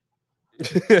no.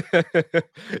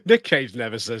 Nick Cage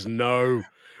never says no.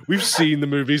 We've seen the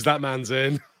movies that man's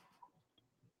in.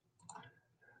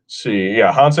 See,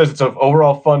 yeah, Han says it's an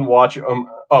overall fun watch.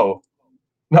 Oh,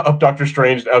 no, Doctor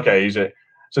Strange. Okay,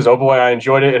 says, oh boy, I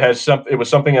enjoyed it. It was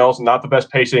something else, not the best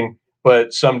pacing,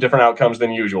 but some different outcomes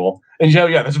than usual. And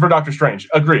yeah, this is for Doctor Strange.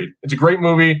 Agreed. It's a great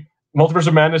movie. Multiverse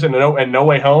of Madness and No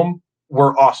Way Home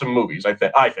were awesome movies. I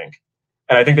think,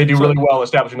 and I think they do really well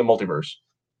establishing the multiverse.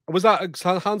 Was that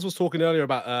Hans was talking earlier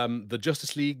about the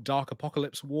Justice League Dark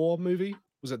Apocalypse War movie?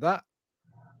 Was it that?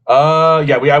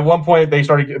 Yeah, we at one point they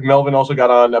started. Melvin also got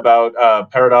on about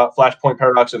Flashpoint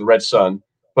Paradox and Red Sun.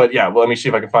 But yeah, well, let me see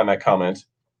if I can find that comment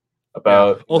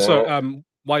about. Yeah. Also,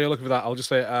 while you're looking for that, I'll just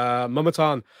say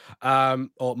Mumatan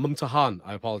or Mumtahan,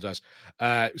 I apologize.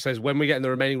 Says when we get in the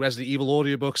remaining Resident Evil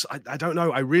audiobooks, I don't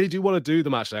know. I really do want to do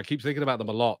them actually. I keep thinking about them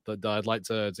a lot. That I'd like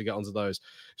to get onto those.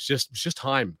 It's just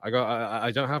time.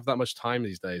 I don't have that much time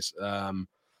these days. And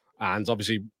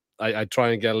obviously I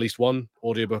try and get at least one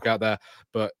audiobook out there.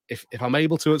 But if I'm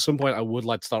able to at some point, I would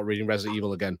like to start reading Resident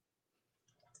Evil again.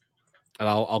 And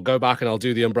I'll go back and I'll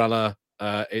do the Umbrella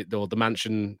or the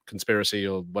Mansion Conspiracy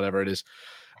or whatever it is,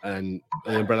 and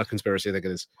the Umbrella Conspiracy, I think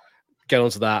it is. Get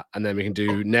onto that, and then we can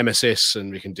do Nemesis,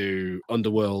 and we can do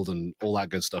Underworld, and all that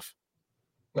good stuff.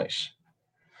 Nice.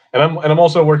 And I'm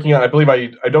also working on. I believe I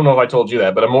don't know if I told you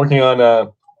that, but I'm working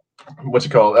on what's it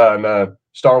called?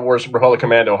 Star Wars Republic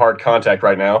Commando Hard Contact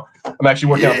right now. I'm actually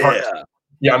working on part.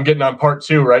 Yeah, I'm getting on part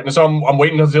 2 right, and so I'm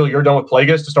waiting until you're done with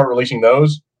Plagueis to start releasing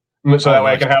those. So that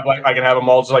way nice. I can have them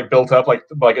all just built up like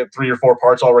 3 or 4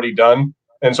 parts already done,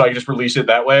 and so I can just release it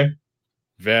that way.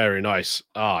 Very nice.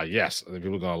 Yes, I think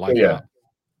people are gonna like that.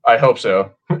 I hope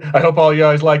so. I hope all you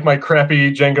guys like my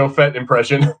crappy Jango Fett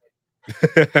impression.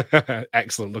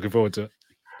 Excellent. Looking forward to it.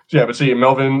 Yeah, but see,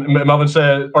 Melvin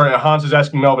said, or Hans is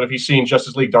asking Melvin if he's seen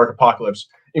Justice League Dark Apocalypse.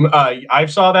 I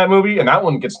saw that movie, and that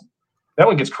one gets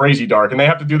crazy dark, and they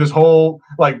have to do this whole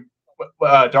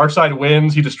Darkseid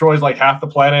wins. He destroys half the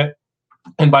planet,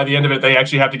 and by the end of it, they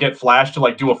actually have to get Flash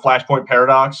to do a Flashpoint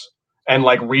paradox and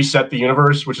reset the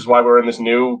universe, which is why we're in this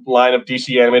new line of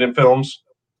DC animated films.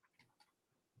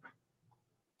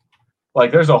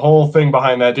 There's a whole thing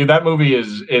behind that, dude. That movie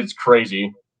it's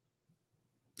crazy.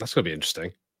 That's gonna be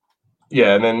interesting.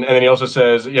 Yeah, and then he also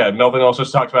says, Melvin also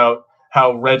talked about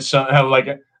how Red Sun,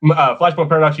 Flashpoint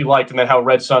paradox he liked, and then how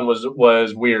Red Sun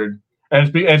was weird. And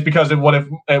it's because of what if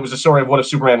it was a story of what if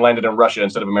Superman landed in Russia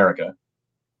instead of America.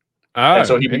 And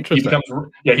so he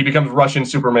becomes Russian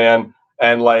Superman,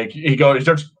 and he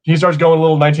starts going a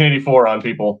little 1984 on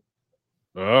people.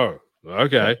 Oh,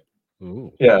 okay.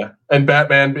 Ooh. Yeah, and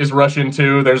Batman is Russian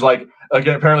too. There's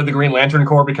apparently the Green Lantern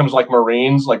Corps becomes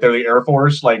Marines, they're the Air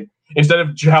Force. Instead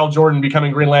of Hal Jordan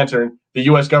becoming Green Lantern, the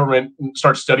U.S. government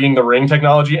starts studying the ring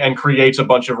technology and creates a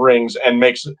bunch of rings and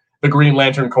makes the Green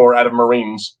Lantern Corps out of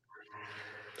Marines.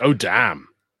 Oh, damn.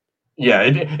 Yeah,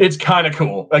 it's kind of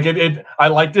cool. I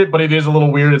liked it, but it is a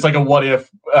little weird. It's like a what if,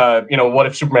 what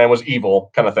if Superman was evil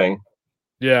kind of thing.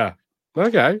 Yeah.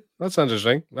 Okay, that sounds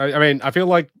interesting. I mean, I feel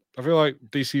like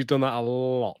DC's done that a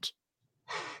lot.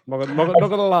 Not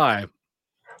gonna lie. I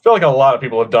feel like a lot of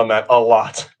people have done that a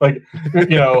lot.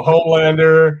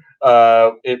 Homelander,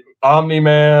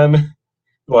 Omni-Man,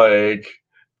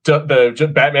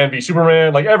 the Batman v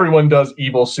Superman. Everyone does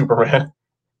evil Superman.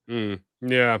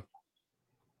 Yeah.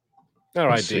 All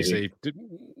right, DC.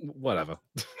 Whatever.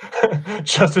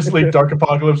 Justice League Dark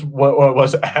Apocalypse what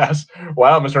was ass.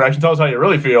 Wow, Mr. Action, tell us how you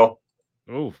really feel.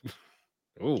 Ooh,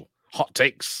 hot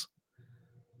takes.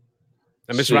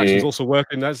 And Mr. Action's also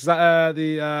working. Is that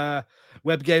the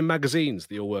web game magazines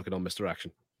that you're working on, Mr.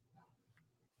 Action?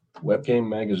 Web game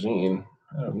magazine.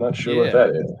 I'm not sure what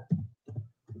that is.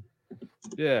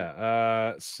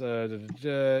 Yeah. It's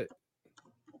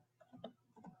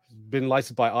been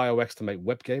licensed by iOS to make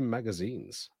web game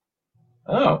magazines.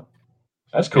 Oh,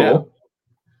 that's cool.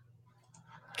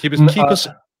 Yeah. Keep us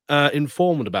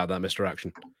informed about that, Mr.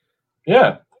 Action.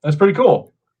 Yeah, that's pretty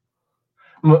cool.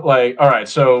 Like, all right,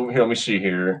 so here, let me see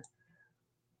here.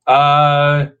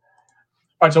 All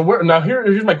right, so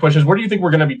here's my question: is where do you think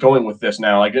we're going to be going with this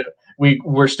now? Like,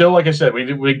 we're still, like I said,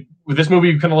 we with this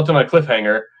movie, we kind of left on a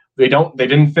cliffhanger. They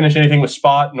didn't finish anything with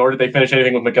Spot, nor did they finish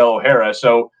anything with Miguel O'Hara.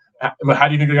 So, how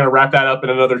do you think they're going to wrap that up in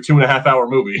another 2.5 hour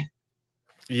movie?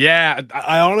 Yeah,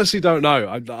 I honestly don't know.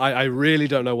 I really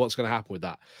don't know what's going to happen with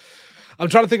that. I'm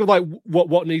trying to think of like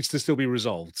what needs to still be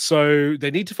resolved. So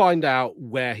they need to find out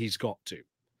where he's got to.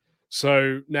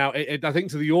 So now, I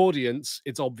think to the audience,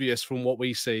 it's obvious from what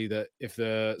we see that if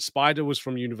the Spider was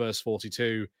from Universe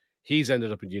 42, he's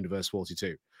ended up in Universe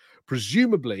 42.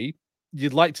 Presumably,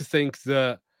 you'd like to think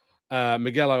that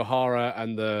Miguel O'Hara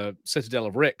and the Citadel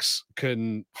of Ricks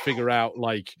can figure out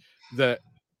like that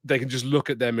they can just look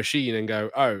at their machine and go,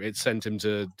 "Oh, it sent him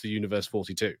to Universe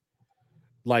 42."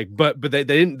 Like, but they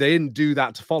didn't do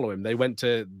that to follow him. They went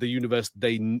to the universe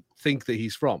they think that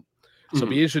he's from. So it'll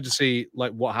be interested to see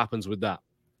like what happens with that.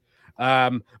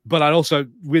 But I also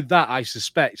with that I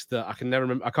suspect that I can't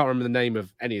remember the name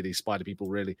of any of these spider people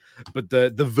really, but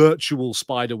the virtual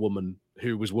Spider Woman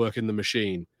who was working the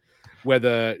machine,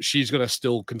 whether she's going to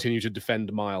still continue to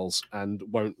defend Miles and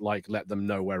won't like let them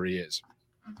know where he is.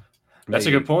 That's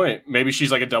a good point. Maybe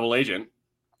she's like a double agent.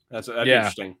 That'd be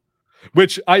interesting.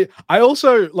 Which I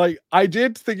also like. I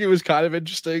did think it was kind of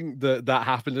interesting that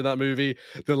happened in that movie.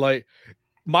 That like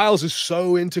Miles is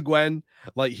so into Gwen,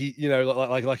 like he,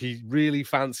 like he really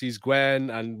fancies Gwen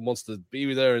and wants to be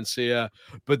with her and see her.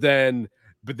 But then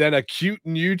a cute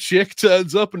new chick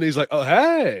turns up and he's like, "Oh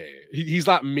hey," he's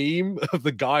that meme of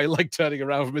the guy like turning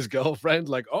around from his girlfriend,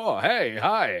 like, "Oh hey,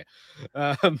 hi."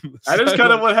 That is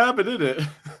kind of what happened, isn't it?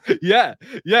 yeah,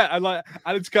 and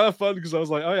it's kind of fun because I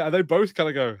was like, "Oh yeah," and they both kind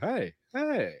of go, "Hey,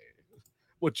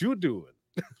 what you doing?"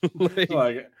 like,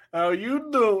 how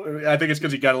you doing? I think it's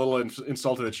because he got a little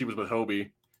insulted that she was with Hobie.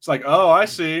 It's like, oh, I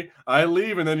see. I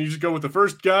leave, and then you just go with the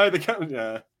first guy.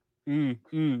 Who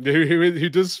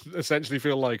does essentially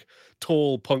feel like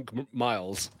tall punk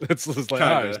Miles. It's like,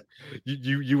 oh,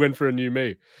 you went for a new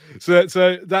me. So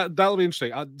that'll be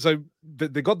interesting. So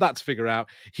they got that to figure out.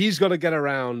 He's got to get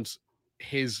around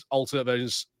his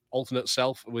alternate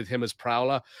self with him as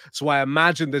Prowler. So I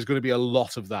imagine there's going to be a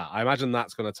lot of that. I imagine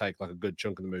that's going to take like a good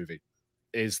chunk of the movie,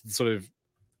 is sort of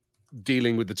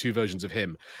dealing with the two versions of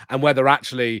him, and whether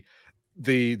actually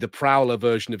the Prowler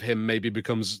version of him maybe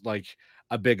becomes like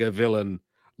a bigger villain,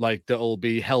 like that'll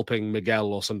be helping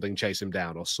Miguel or something chase him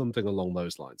down or something along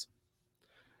those lines.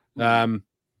 But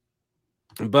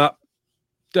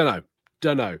don't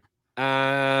know.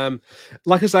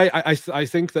 Like I say, I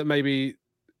think that maybe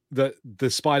the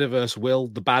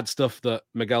Spiderverse the bad stuff that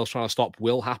Miguel's trying to stop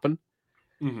will happen.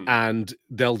 And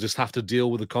they'll just have to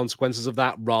deal with the consequences of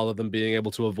that rather than being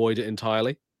able to avoid it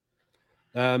entirely.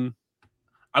 I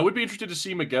would be interested to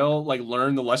see Miguel like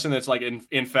learn the lesson that's like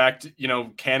in fact,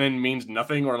 canon means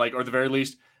nothing, or like, or at the very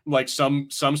least, like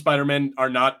some Spider-Men are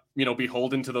not,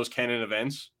 beholden to those canon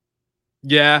events.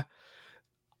 Yeah.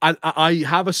 I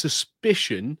have a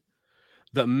suspicion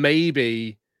that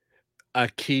maybe a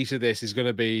key to this is going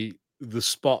to be the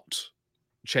Spot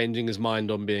changing his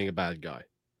mind on being a bad guy.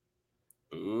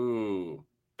 Ooh,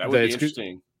 that would be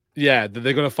interesting. Yeah,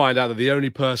 they're going to find out that the only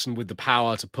person with the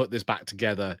power to put this back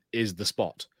together is the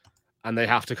Spot. And they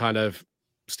have to kind of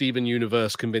Steven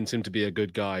Universe convince him to be a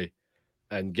good guy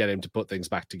and get him to put things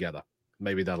back together.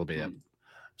 Maybe that'll be it.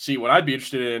 See, what I'd be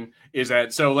interested in is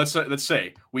that, so let's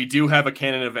say we do have a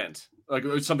canon event, like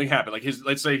something happened, like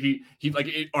let's say he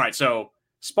all right, so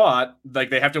Spot, like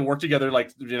they have to work together,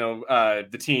 like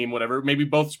the team, whatever, maybe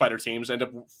both Spider teams end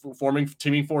up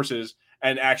teaming forces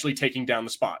and actually taking down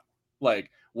the Spot, like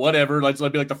whatever. Let's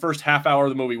be like the first half hour of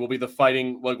the movie will be the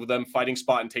fighting, like with them fighting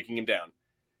Spot and taking him down.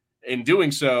 In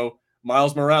doing so,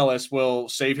 Miles Morales will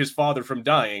save his father from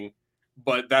dying,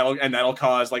 but that'll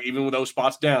cause, like, even with those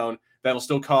Spots down, that'll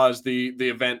still cause the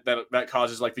event that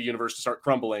causes like the universe to start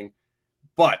crumbling.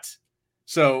 But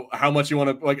so how much you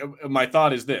want to, like, my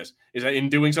thought is this, is that in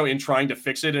doing so, in trying to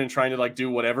fix it and trying to like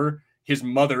do whatever, his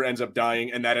mother ends up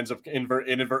dying, and that ends up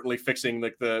inadvertently fixing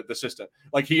like the system.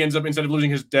 Like he ends up, instead of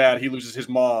losing his dad, he loses his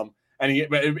mom, and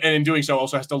in doing so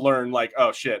also has to learn, like,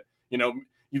 oh shit,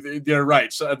 they're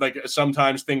right. So, like,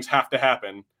 sometimes things have to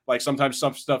happen. Like sometimes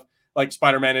some stuff, like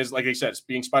Spider-Man is, like I said,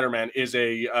 being Spider-Man is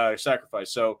a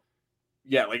sacrifice. So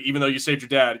yeah, like even though you saved your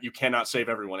dad, you cannot save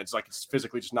everyone. It's like it's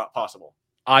physically just not possible.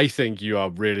 I think you are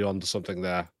really onto something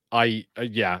there. I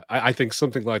think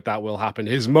something like that will happen.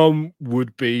 His mom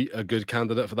would be a good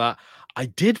candidate for that. I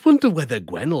did wonder whether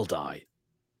Gwen will die.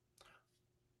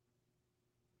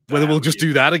 whether we'll just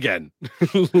do that again.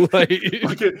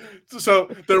 So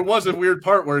there was a weird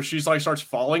part where she's like starts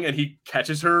falling and he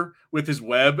catches her with his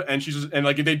web, and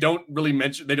like they don't really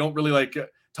like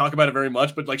talk about it very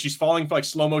much, but like she's falling for like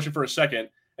slow motion for a second,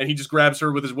 and he just grabs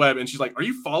her with his web, and she's like, "Are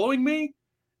you following me?"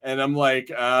 And I'm like,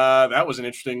 that was an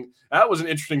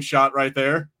interesting shot right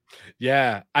there.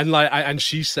 Yeah, and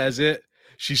she says it.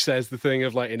 She says the thing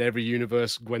of like, in every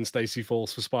universe, Gwen Stacy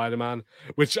falls for Spider-Man,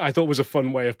 which I thought was a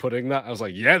fun way of putting that. I was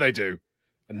like, yeah, they do,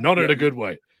 and not in a good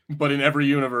way. But in every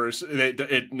universe,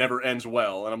 it never ends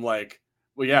well. And I'm like,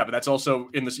 well, yeah, but that's also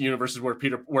in this universe where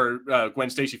Gwen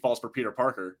Stacy falls for Peter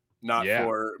Parker, not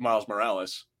for Miles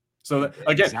Morales. So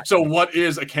again, so what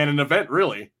is a canon event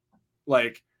really?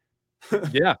 Like,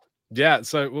 yeah.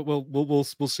 So we'll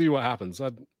see what happens.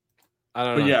 I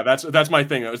don't know. Yeah, that's my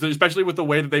thing, especially with the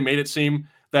way that they made it seem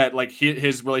that like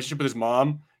his relationship with his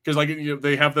mom, because like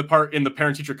they have the part in the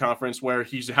parent teacher conference where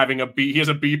he has a B+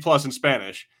 in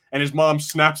Spanish, and his mom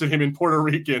snaps at him in Puerto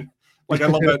Rican. Like I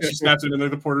love that she snaps it and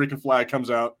the Puerto Rican flag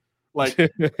comes out. Like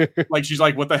like she's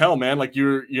like, what the hell, man? Like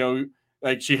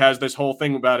like she has this whole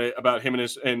thing about him and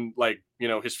his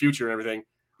his future and everything.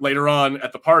 Later on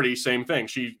at the party, same thing.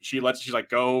 She's like,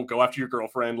 go after your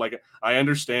girlfriend. Like, I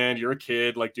understand you're a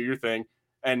kid, like do your thing.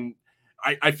 And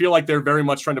I feel like they're very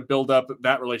much trying to build up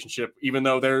that relationship, even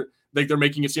though they're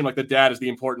making it seem like the dad is the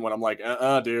important one. I'm like,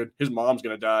 dude, his mom's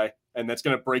gonna die, and that's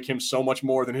gonna break him so much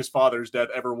more than his father's death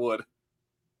ever would.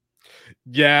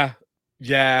 Yeah.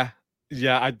 You're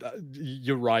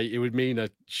right. It would mean a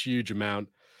huge amount.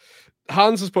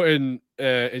 Hans has put in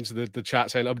into the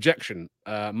chat saying, objection,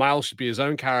 Miles should be his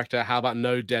own character. How about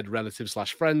no dead relatives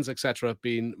 / friends, etc.,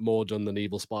 being more done than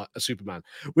evil Superman?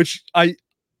 Which I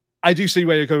do see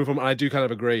where you're coming from, and I do kind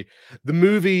of agree. The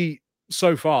movie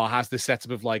so far has this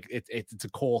setup of like it's a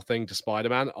core thing to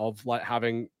Spider-Man of like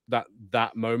having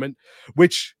that moment,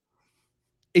 which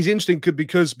is interesting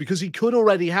because he could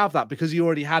already have that, because he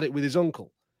already had it with his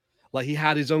uncle. Like he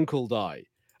had his uncle die.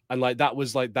 And like that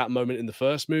was like that moment in the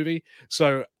first movie.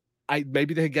 So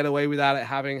maybe they could get away without it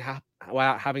having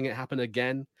it happen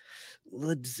again.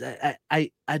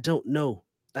 I don't know.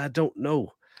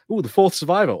 Oh, the fourth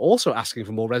survivor also asking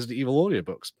for more Resident Evil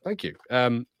audiobooks. Thank you.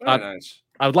 Nice.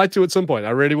 I would like to at some point.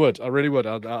 I really would.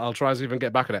 I'll try to even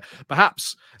get back on it.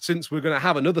 Perhaps since we're going to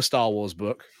have another Star Wars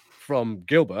book from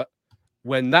Gilbert,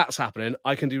 when that's happening,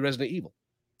 I can do Resident Evil.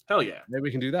 Hell yeah. Maybe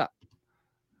we can do that.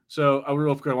 So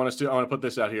real quick, I want to put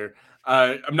this out here.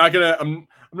 I'm not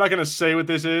gonna say what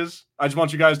this is. I just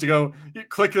want you guys to go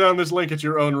click on this link at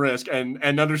your own risk and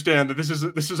understand that this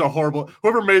is a horrible.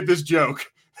 Whoever made this joke,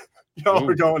 y'all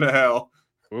are going to hell.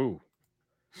 Ooh.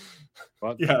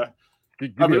 What? Yeah. I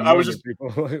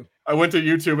went to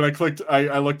YouTube and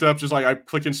I looked up, just like I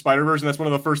clicked in Spiderverse, and that's one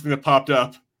of the first things that popped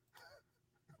up.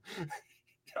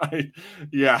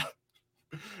 Yeah.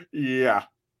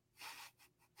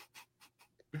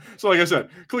 So like I said,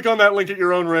 click on that link at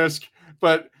your own risk,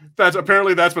 but that's what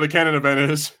a canon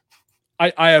event is.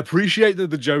 I appreciate that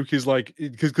the joke is like,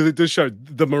 because it does show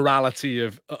the morality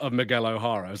of Miguel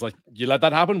O'Hara. I was like, you let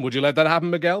that happen? Would you let that happen,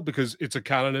 Miguel? Because it's a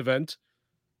canon event.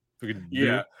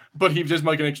 Yeah, but he just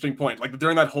make an interesting point. Like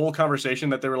during that whole conversation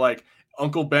that they were like,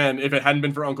 Uncle Ben, if it hadn't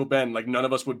been for Uncle Ben, like none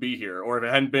of us would be here. Or if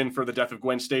it hadn't been for the death of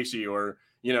Gwen Stacy, or,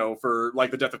 for like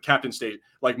the death of Captain State,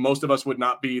 like most of us would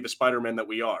not be the Spider-Man that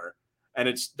we are. And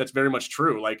that's very much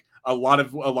true. Like a lot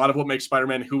of what makes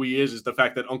Spider-Man who he is the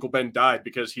fact that Uncle Ben died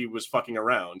because he was fucking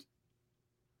around.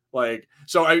 Like,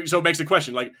 so it makes the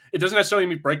question, like, it doesn't necessarily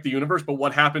mean break the universe, but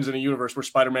what happens in a universe where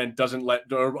Spider-Man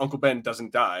or Uncle Ben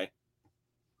doesn't die?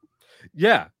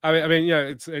 Yeah. I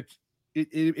mean,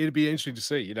 it'd be interesting to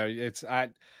see, I don't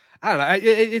know.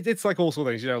 It's like all sorts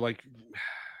of things, like,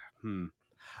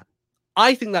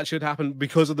 I think that should happen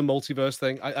because of the multiverse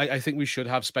thing. I think we should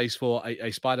have space for a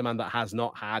Spider-Man that has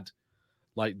not had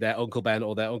like their Uncle Ben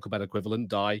or their Uncle Ben equivalent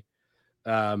die.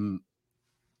 But I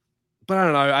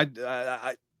don't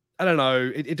know. I don't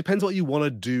know. It depends what you want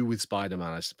to do with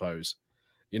Spider-Man, I suppose.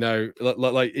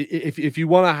 Like if you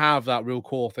want to have that real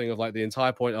core thing of like the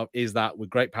entire point of is that with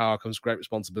great power comes great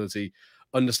responsibility,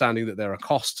 understanding that there are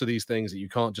costs to these things, that you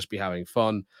can't just be having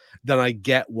fun, then I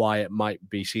get why it might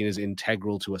be seen as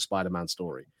integral to a Spider-Man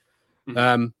story.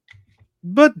 Mm-hmm.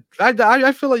 But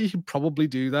I feel like you could probably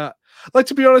do that. Like,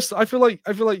 to be honest, I feel like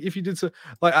if you did so,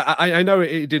 like I know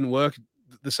it didn't work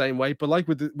the same way, but like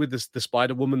with the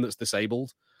Spider Woman that's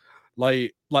disabled,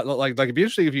 like it'd be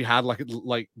interesting if you had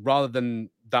like rather than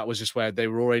that was just where they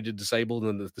were already disabled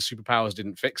and the superpowers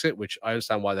didn't fix it, which I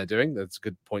understand why they're doing. That's a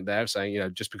good point there,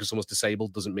 saying just because someone's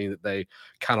disabled doesn't mean that they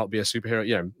cannot be a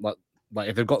superhero. Like Like,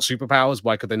 if they've got superpowers,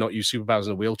 why could they not use superpowers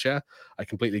in a wheelchair? I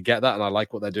completely get that, and I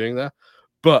like what they're doing there.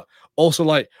 But also,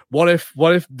 like, what if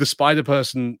the Spider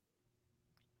Person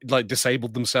like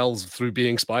disabled themselves through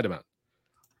being Spider-Man?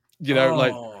 You know,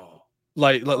 and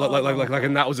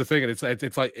that was the thing. And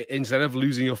it's like, instead of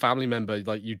losing your family member,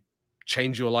 like, you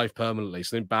change your life permanently.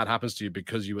 Something bad happens to you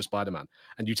because you were Spider-Man,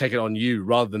 and you take it on you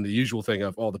rather than the usual thing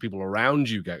of, oh, the people around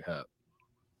you get hurt.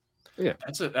 Yeah,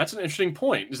 that's an interesting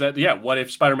point. Is that, what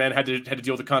if Spider-Man had to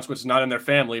deal with the consequences not in their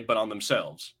family but on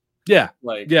themselves? Yeah,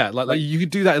 like you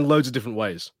could do that in loads of different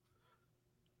ways.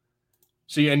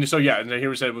 See, and so and here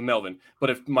we said with Melvin, but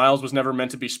if Miles was never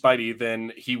meant to be Spidey,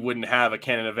 then he wouldn't have a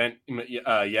canon event.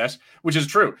 Yes, which is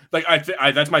true. Like,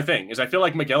 that's my thing. Is I feel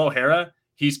like Miguel O'Hara,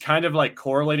 he's kind of like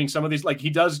correlating some of these. Like, he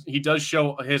does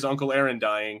show his Uncle Aaron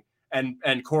dying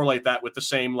and correlate that with the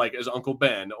same, like, as Uncle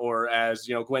Ben, or as,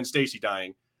 Gwen Stacy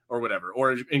dying or whatever,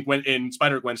 or in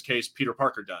Spider-Gwen's case, Peter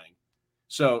Parker dying.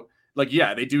 So, like,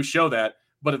 they do show that,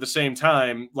 but at the same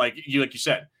time, like you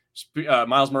said,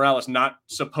 Miles Morales he's not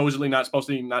supposed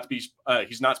to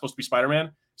be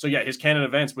Spider-Man. So his canon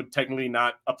events would technically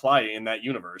not apply in that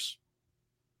universe.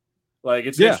 Like,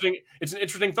 it's interesting. It's an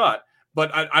interesting thought,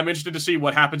 but I'm interested to see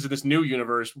what happens in this new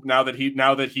universe now that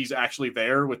he's actually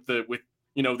there with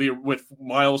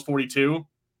Miles 42.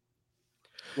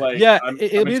 Like,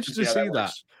 it'd be interesting to see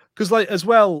that, because, like, as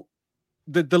well,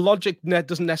 the logic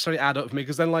doesn't necessarily add up for me,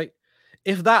 because then, like,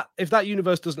 if that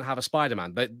universe doesn't have a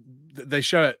Spider-Man, they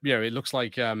show it, it looks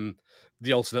like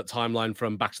the alternate timeline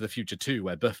from Back to the Future 2,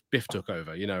 where Biff took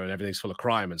over, and everything's full of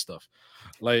crime and stuff.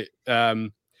 But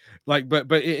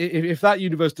if that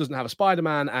universe doesn't have a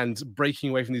Spider-Man, and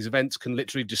breaking away from these events can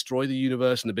literally destroy the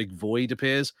universe and a big void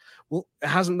appears, well,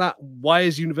 why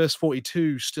is Universe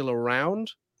 42 still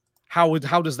around? How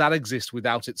does that exist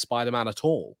without its Spider-Man at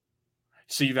all?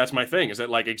 See, that's my thing, is that,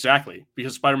 like, exactly,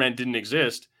 because Spider-Man didn't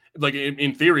exist. Like,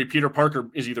 in theory, Peter Parker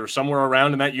is either somewhere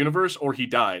around in that universe or he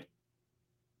died.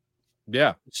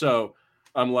 Yeah. So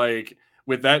I'm like,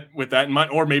 with that in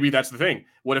mind, or maybe that's the thing.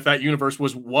 What if that universe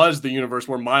was the universe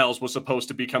where Miles was supposed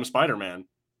to become Spider-Man?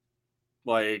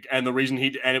 Like, and the reason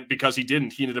because he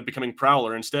didn't, he ended up becoming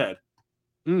Prowler instead.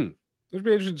 It'd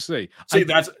be interesting to see.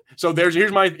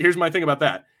 Here's my thing about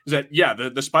that, is that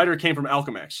the spider came from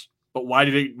Alchemax. But why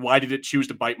did it choose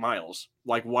to bite Miles?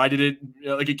 Like, why did it,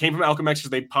 it came from Alchemax because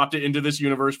they popped it into this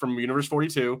universe from Universe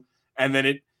 42, and then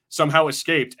it somehow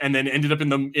escaped and then ended up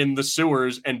in the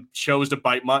sewers and chose to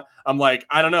bite I'm like,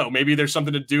 I don't know, maybe there's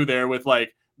something to do there with,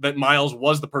 like, that Miles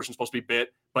was the person supposed to be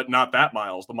bit, but not that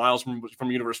Miles, the Miles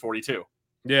from Universe 42.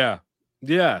 Yeah.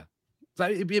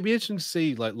 It'd be interesting to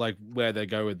see like where they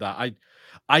go with that.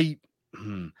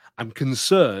 I'm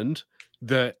concerned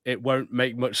that it won't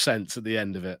make much sense at the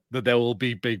end of it, that there will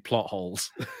be big plot holes.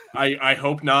 I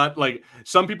hope not. Like,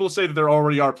 some people say that there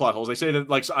already are plot holes. They say that,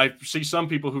 like, I see some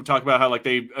people who talk about how, like,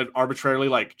 they arbitrarily,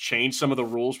 like, changed some of the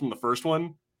rules from the first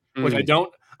one, which I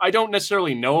don't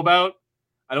necessarily know about.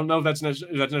 I don't know if that's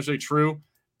necessarily true,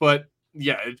 but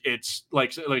it's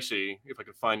like, let's see if I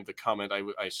can find the comment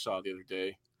I saw the other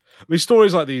day. I mean,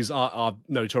 stories like these are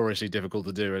notoriously difficult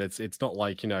to do, and it's not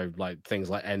like, like things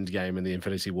like Endgame and the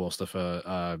Infinity War stuff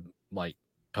are like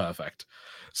perfect.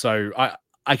 So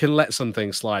I can let some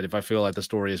things slide if I feel like the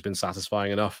story has been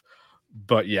satisfying enough.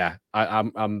 But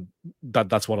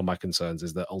that's one of my concerns,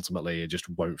 is that ultimately it just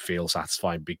won't feel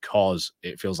satisfying because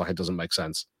it feels like it doesn't make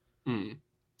sense.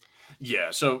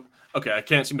 Yeah. So okay, I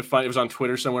can't seem to find it. Was on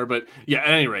Twitter somewhere, but at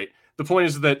any rate. The point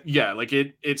is that, like,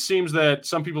 it seems that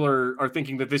some people are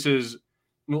thinking that this is,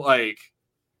 like,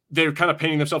 they're kind of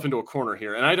painting themselves into a corner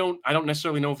here, and I don't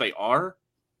necessarily know if they are.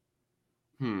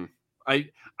 I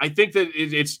think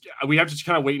that we have to just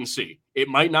kind of wait and see. It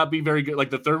might not be very good. Like,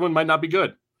 the third one might not be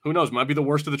good. Who knows? It might be the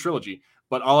worst of the trilogy.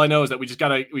 But all I know is that we just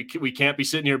we can't be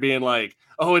sitting here being like,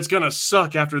 oh, it's gonna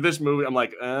suck after this movie. I'm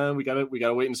like, we gotta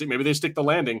wait and see. Maybe they stick the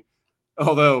landing.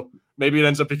 Although maybe it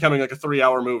ends up becoming like a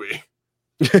 3-hour movie.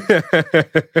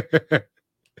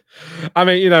 I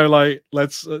mean, like,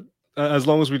 let's as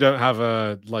long as we don't have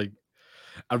a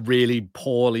really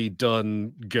poorly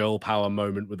done girl power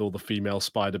moment with all the female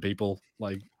spider people,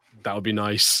 like, that would be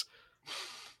nice.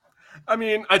 I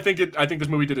mean, I think this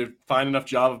movie did a fine enough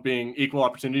job of being equal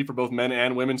opportunity for both men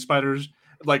and women spiders,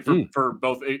 like for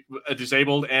both a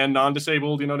disabled and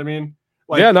non-disabled. You know what I mean?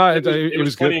 Like, it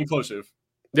was plenty inclusive.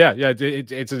 Yeah,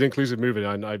 it's an inclusive movie,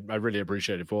 and I really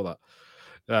appreciate it for that.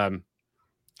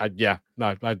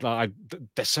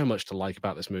 There's so much to like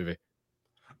about this movie.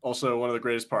 Also, one of the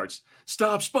greatest parts: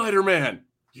 "Stop, Spider-Man!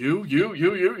 You,"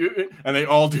 and they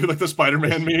all do, like, the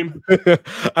Spider-Man meme.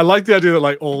 I like the idea that,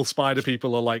 like, all spider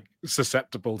people are, like,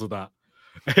 susceptible to that.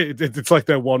 It's like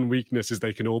their one weakness is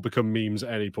they can all become memes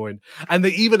at any point. And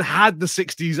they even had the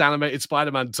 60s animated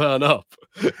Spider-Man turn up,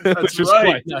 which was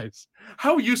quite nice.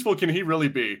 How useful can he really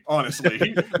be? Honestly,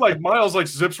 he like Miles like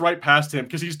zips right past him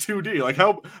because he's 2D. Like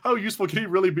how useful can he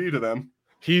really be to them?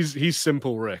 He's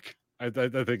simple Rick. I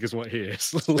think is what he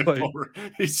is.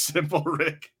 He's simple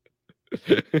Rick.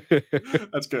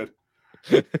 That's good.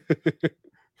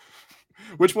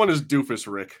 Which one is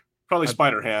Doofus Rick? Probably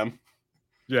Spider Ham.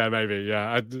 Yeah, maybe.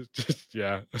 Yeah, I don't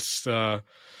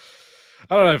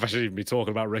know if I should even be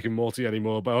talking about Rick and Morty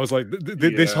anymore. But I was like,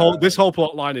 this whole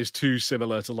plot line is too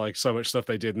similar to like so much stuff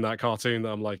they did in that cartoon that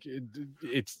I'm like,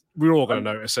 we're all gonna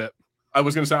notice it. I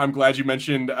was gonna say, I'm glad you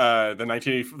mentioned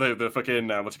the fucking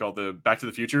what's it called, the Back to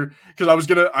the Future, because I was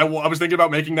thinking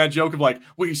about making that joke of like,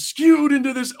 we skewed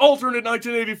into this alternate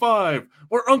 1985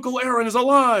 where Uncle Aaron is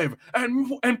alive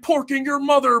and porking your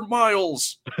mother,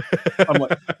 Miles. I'm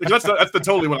like, that's the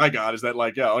totally what I got, is that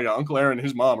like, yeah, Uncle Aaron and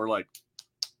his mom are like.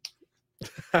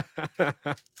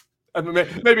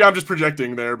 Maybe I'm just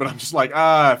projecting there, but I'm just like,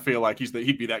 I feel like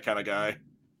he'd be that kind of guy.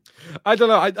 I don't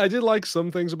know. I did like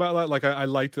some things about that. Like I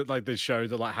liked that, like they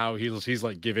showed that like how he's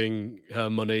like giving her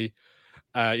money,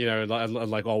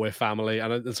 like oh, we're family,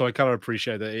 and so I kind of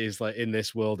appreciate that it is like in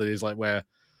this world it is like where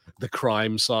the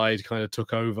crime side kind of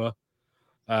took over.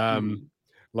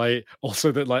 Like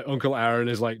also that like Uncle Aaron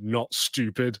is like not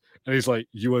stupid, and he's like,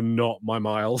 you are not my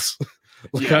Miles.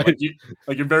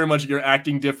 You're very much, you're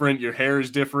acting different, your hair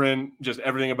is different, just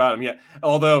everything about him. Yeah.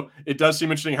 Although it does seem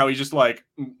interesting how he's just like,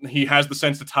 he has the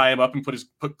sense to tie him up and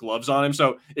put gloves on him.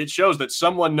 So it shows that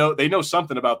they know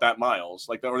something about that Miles,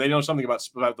 like, or they know something about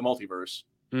the multiverse.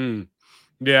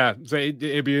 Yeah. So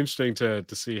it'd be interesting to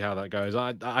see how that goes.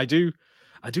 I do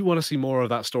want to see more of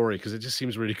that story because it just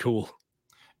seems really cool.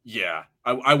 Yeah,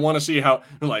 I want to see how,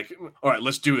 like, all right,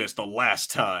 let's do this the last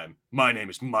time. My name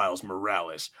is Miles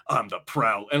Morales. I'm the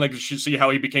Prowler. And, like, you should see how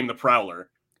he became the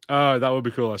Prowler. Oh, that would be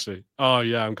cool, actually. Oh,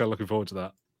 yeah, I'm kind of looking forward to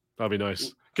that. That'd be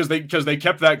nice. Because they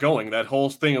kept that going, that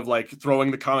whole thing of, like, throwing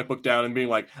the comic book down and being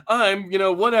like, I'm,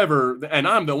 whatever, and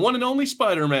I'm the one and only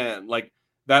Spider-Man. Like,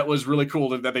 that was really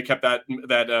cool that they kept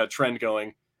that trend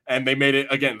going. And they made it,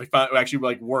 again, they found actually,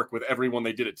 like, work with everyone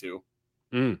they did it to.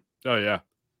 Oh, yeah.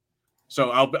 So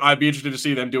I'd be interested to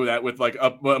see them do that with like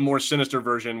a more sinister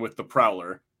version with the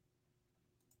Prowler.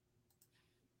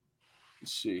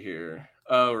 Let's see here.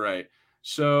 All right.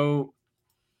 So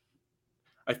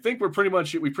I think we pretty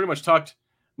much talked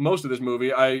most of this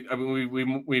movie. I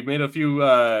mean we made a few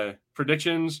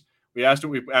predictions. We asked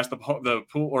the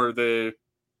pool or the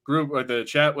group or the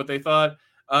chat what they thought.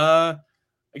 I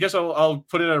guess I'll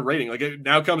put it at a rating. Like, it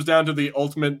now comes down to the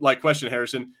ultimate like question,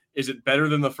 Harrison. Is it better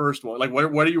than the first one? Like,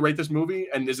 what do you rate this movie?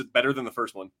 And is it better than the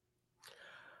first one?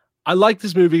 I like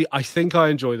this movie. I think I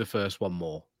enjoy the first one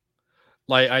more.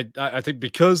 Like, I think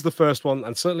because the first one,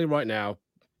 and certainly right now,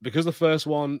 because the first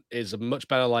one is a much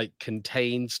better, like,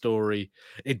 contained story.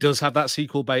 It does have that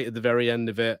sequel bait at the very end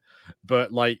of it,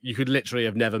 but like, you could literally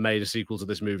have never made a sequel to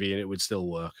this movie and it would still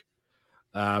work.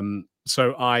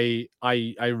 So I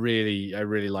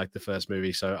really like the first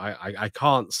movie. So I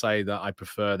can't say that I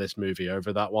prefer this movie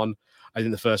over that one. I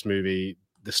think the first movie,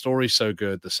 the story's so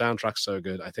good, the soundtrack's so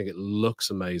good. I think it looks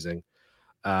amazing.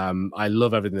 I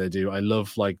love everything they do. I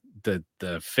love like the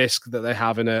Fisk that they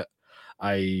have in it.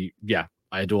 I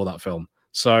adore that film.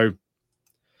 So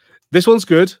this one's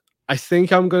good. I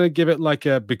think I'm gonna give it like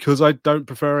because I don't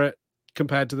prefer it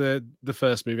compared to the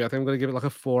first movie. I think I'm gonna give it like a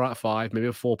 4 out of 5, maybe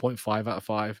a 4.5 out of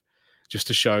 5. Just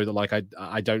to show that, like,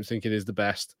 I don't think it is the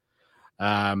best,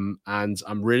 and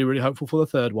I'm really, really hopeful for the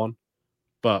third one,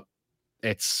 but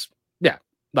it's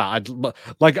I'm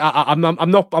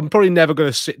probably never going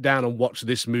to sit down and watch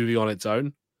this movie on its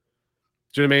own.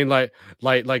 Do you know what I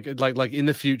mean? Like in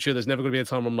the future, there's never going to be a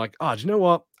time where I'm like, do you know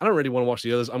what? I don't really want to watch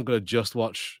the others. I'm going to just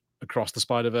watch Across the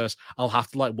Spider-Verse. I'll have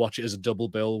to like watch it as a double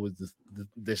bill with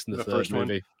this and the third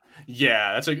movie. One.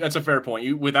 Yeah, that's a fair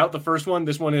point. Without the first one,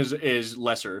 this one is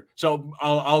lesser. So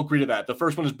I'll agree to that. The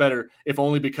first one is better, if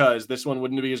only because this one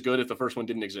wouldn't be as good if the first one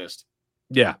didn't exist.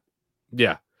 Yeah,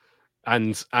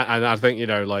 and I think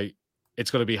like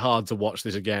it's going to be hard to watch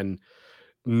this again,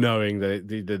 knowing that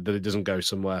it doesn't go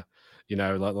somewhere.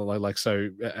 So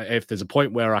if there's a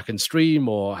point where I can stream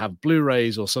or have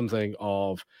Blu-rays or something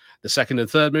of the second and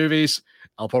third movies,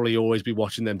 I'll probably always be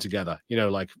watching them together.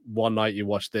 Like one night you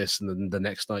watch this and then the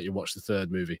next night you watch the third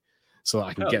movie so that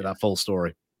I can get that full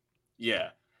story. Yeah.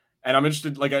 And I'm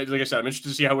interested, like I said, I'm interested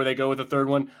to see how they go with the third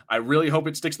one. I really hope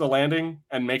it sticks to the landing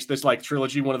and makes this like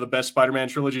trilogy one of the best Spider-Man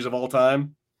trilogies of all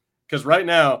time. Because right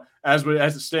now, as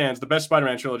it stands, the best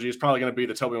Spider-Man trilogy is probably going to be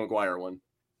the Tobey Maguire one.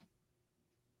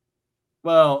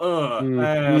 Well,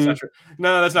 that's not Mm. true.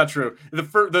 No, that's not true.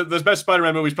 The best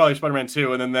Spider-Man movie is probably Spider-Man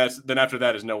 2, and then after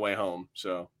that is No Way Home.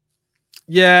 So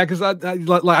Yeah, because I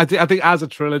think as a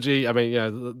trilogy, I mean, yeah,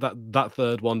 that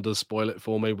third one does spoil it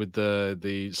for me with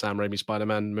the Sam Raimi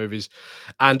Spider-Man movies,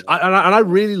 and I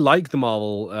really like the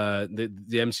Marvel the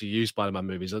MCU Spider-Man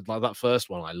movies. Like that first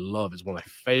one, I love. It's one of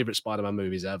my favorite Spider-Man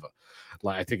movies ever.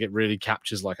 Like I think it really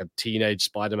captures like a teenage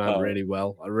Spider-Man really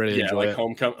well. I really yeah, enjoy like it.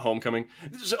 Homecoming.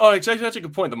 Oh, exactly. That's a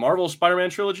good point. The Marvel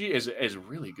Spider-Man trilogy is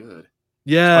really good.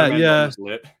 Yeah, Spider-Man 1 yeah. was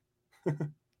lit.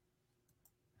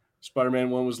 Spider-Man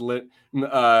 1 was lit.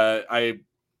 I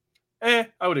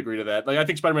would agree to that. Like I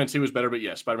think Spider-Man 2 was better, but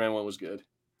yeah, Spider-Man 1 was good.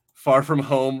 Far From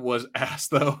Home was ass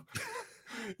though.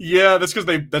 Yeah, that's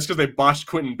because they botched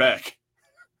Quentin Beck.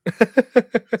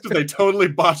 Because they totally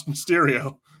botched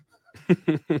Mysterio.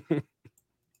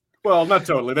 Well, not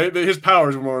totally. His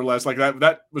powers were more or less like that.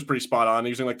 That was pretty spot on,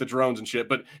 using like the drones and shit.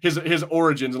 But his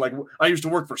origins, like I used to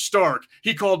work for Stark.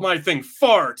 He called my thing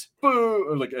fart.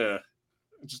 Boo! Like,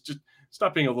 just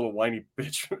stop being a little whiny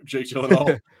bitch, Jake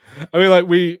Gyllenhaal. I mean, like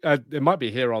it might be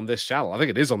here on this channel. I think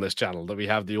it is on this channel that we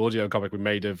have the audio comic we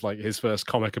made of like his first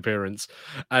comic appearance.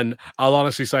 And I'll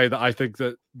honestly say that I think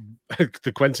that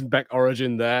the Quentin Beck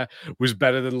origin there was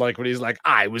better than like when he's like,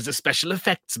 I was a special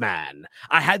effects man.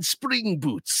 I had spring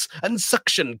boots and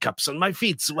suction cups on my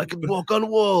feet so I could walk on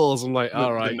walls. I'm like,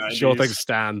 all right, sure thing,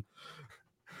 Stan.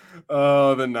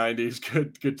 Oh, the 90s.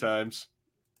 Good times.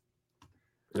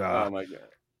 Oh my god.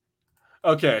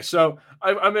 Okay, so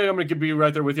I'm going to be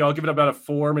right there with you. I'll give it about a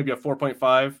 4, maybe a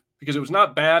 4.5, because it was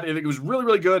not bad. It was really,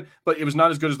 really good, but it was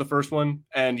not as good as the first one.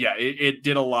 And yeah, it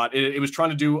did a lot. It was trying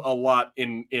to do a lot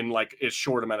in like a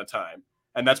short amount of time,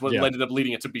 and that's what ended up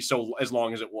leading it to be as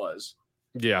long as it was.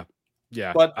 Yeah.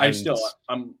 But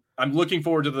I'm looking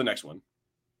forward to the next one.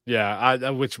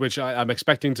 Yeah, which I'm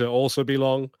expecting to also be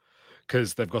long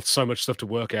because they've got so much stuff to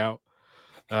work out.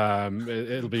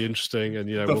 It'll be interesting, and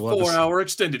the 4-hour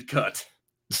extended cut.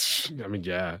 I mean,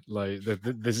 yeah, like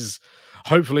this is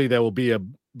hopefully there will be a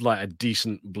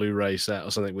decent Blu-ray set or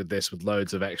something with this, with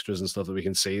loads of extras and stuff that we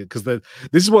can see, because this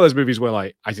is one of those movies where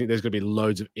like I think there's going to be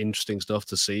loads of interesting stuff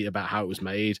to see about how it was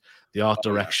made, the art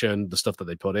direction, the stuff that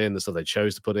they put in, the stuff they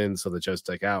chose to put in, the stuff they chose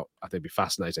to take out. I think it'd be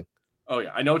fascinating. Oh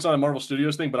yeah, I know it's not a Marvel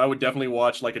Studios thing, but I would definitely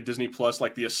watch like a Disney Plus,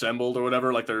 like the Assembled or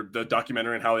whatever, like the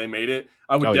documentary and how they made it.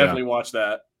 I would definitely watch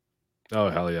that. Oh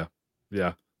hell yeah,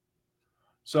 yeah.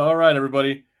 So all right,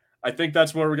 everybody, I think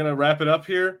that's where we're gonna wrap it up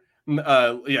here.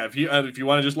 Yeah, if you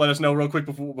want to just let us know real quick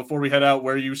before we head out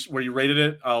where you rated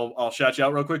it, I'll shout you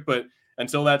out real quick. But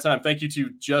until that time, thank you to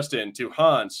Justin, to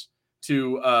Hans,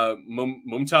 to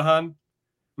Mumtahan,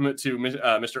 to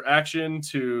Mr. Action,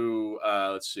 to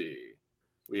let's see.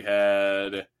 We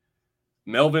had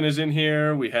Melvin is in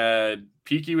here. We had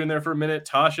PQ in there for a minute.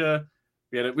 Tasha.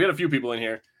 We had a few people in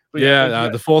here. But yeah,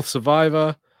 the fourth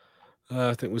survivor,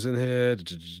 I think, was in here.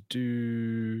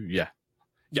 Yeah.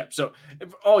 Yeah. So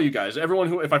all you guys, everyone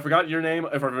who, if I forgot your name,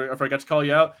 if I forgot to call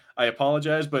you out, I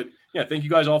apologize. But yeah, thank you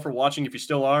guys all for watching. If you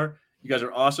still are, you guys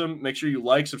are awesome. Make sure you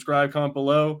like, subscribe, comment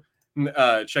below.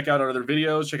 Check out our other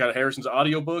videos. Check out Harrison's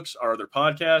audiobooks, our other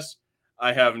podcasts.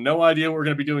 I have no idea what we're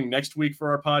going to be doing next week for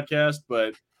our podcast,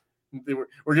 but we're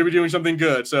going to be doing something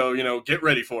good. So, get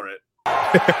ready for it. I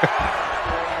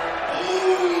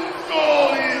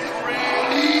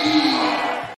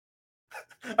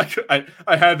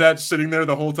had that sitting there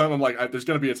the whole time. I'm like, there's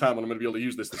going to be a time when I'm going to be able to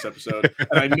use this episode.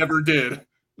 And I never did.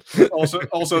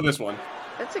 Also this one.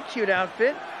 That's a cute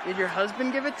outfit. Did your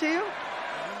husband give it to you?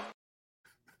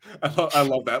 I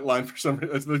love that line for some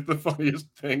reason. It's the funniest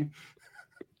thing.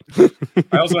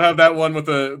 I also have that one with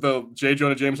the J.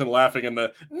 Jonah Jameson laughing and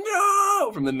the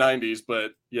no from the 90s,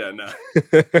 but yeah, no.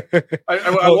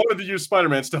 I wanted to use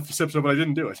Spider-Man stuff this episode, but I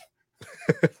didn't do it.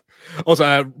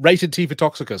 Also, rated T for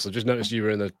Toxicus. I just noticed you were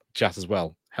in the chat as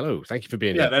well. Hello, thank you for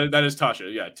being here. Yeah, that is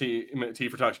Tasha. Yeah, T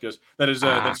for Toxicus. That's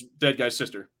Dead Guy's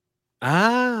sister.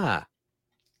 Ah.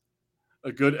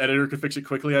 A good editor could fix it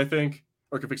quickly, I think,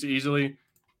 or could fix it easily.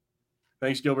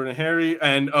 Thanks, Gilbert and Harry.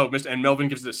 And Melvin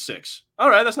gives it a 6. All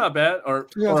right, that's not bad. Or a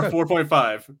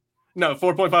 4.5. No,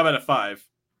 4.5 out of 5.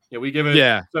 Yeah, we give it.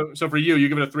 Yeah. So for you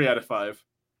give it a 3 out of 5.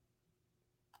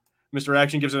 Mr.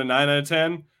 Action gives it a 9 out of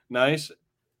 10. Nice.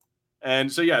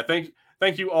 And so yeah, thank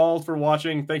you all for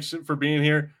watching. Thanks for being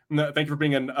here. Thank you for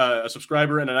being a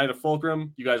subscriber and a Knight of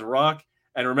Fulcrum. You guys rock.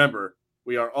 And remember,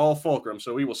 we are all Fulcrum.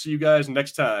 So we will see you guys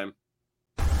next time.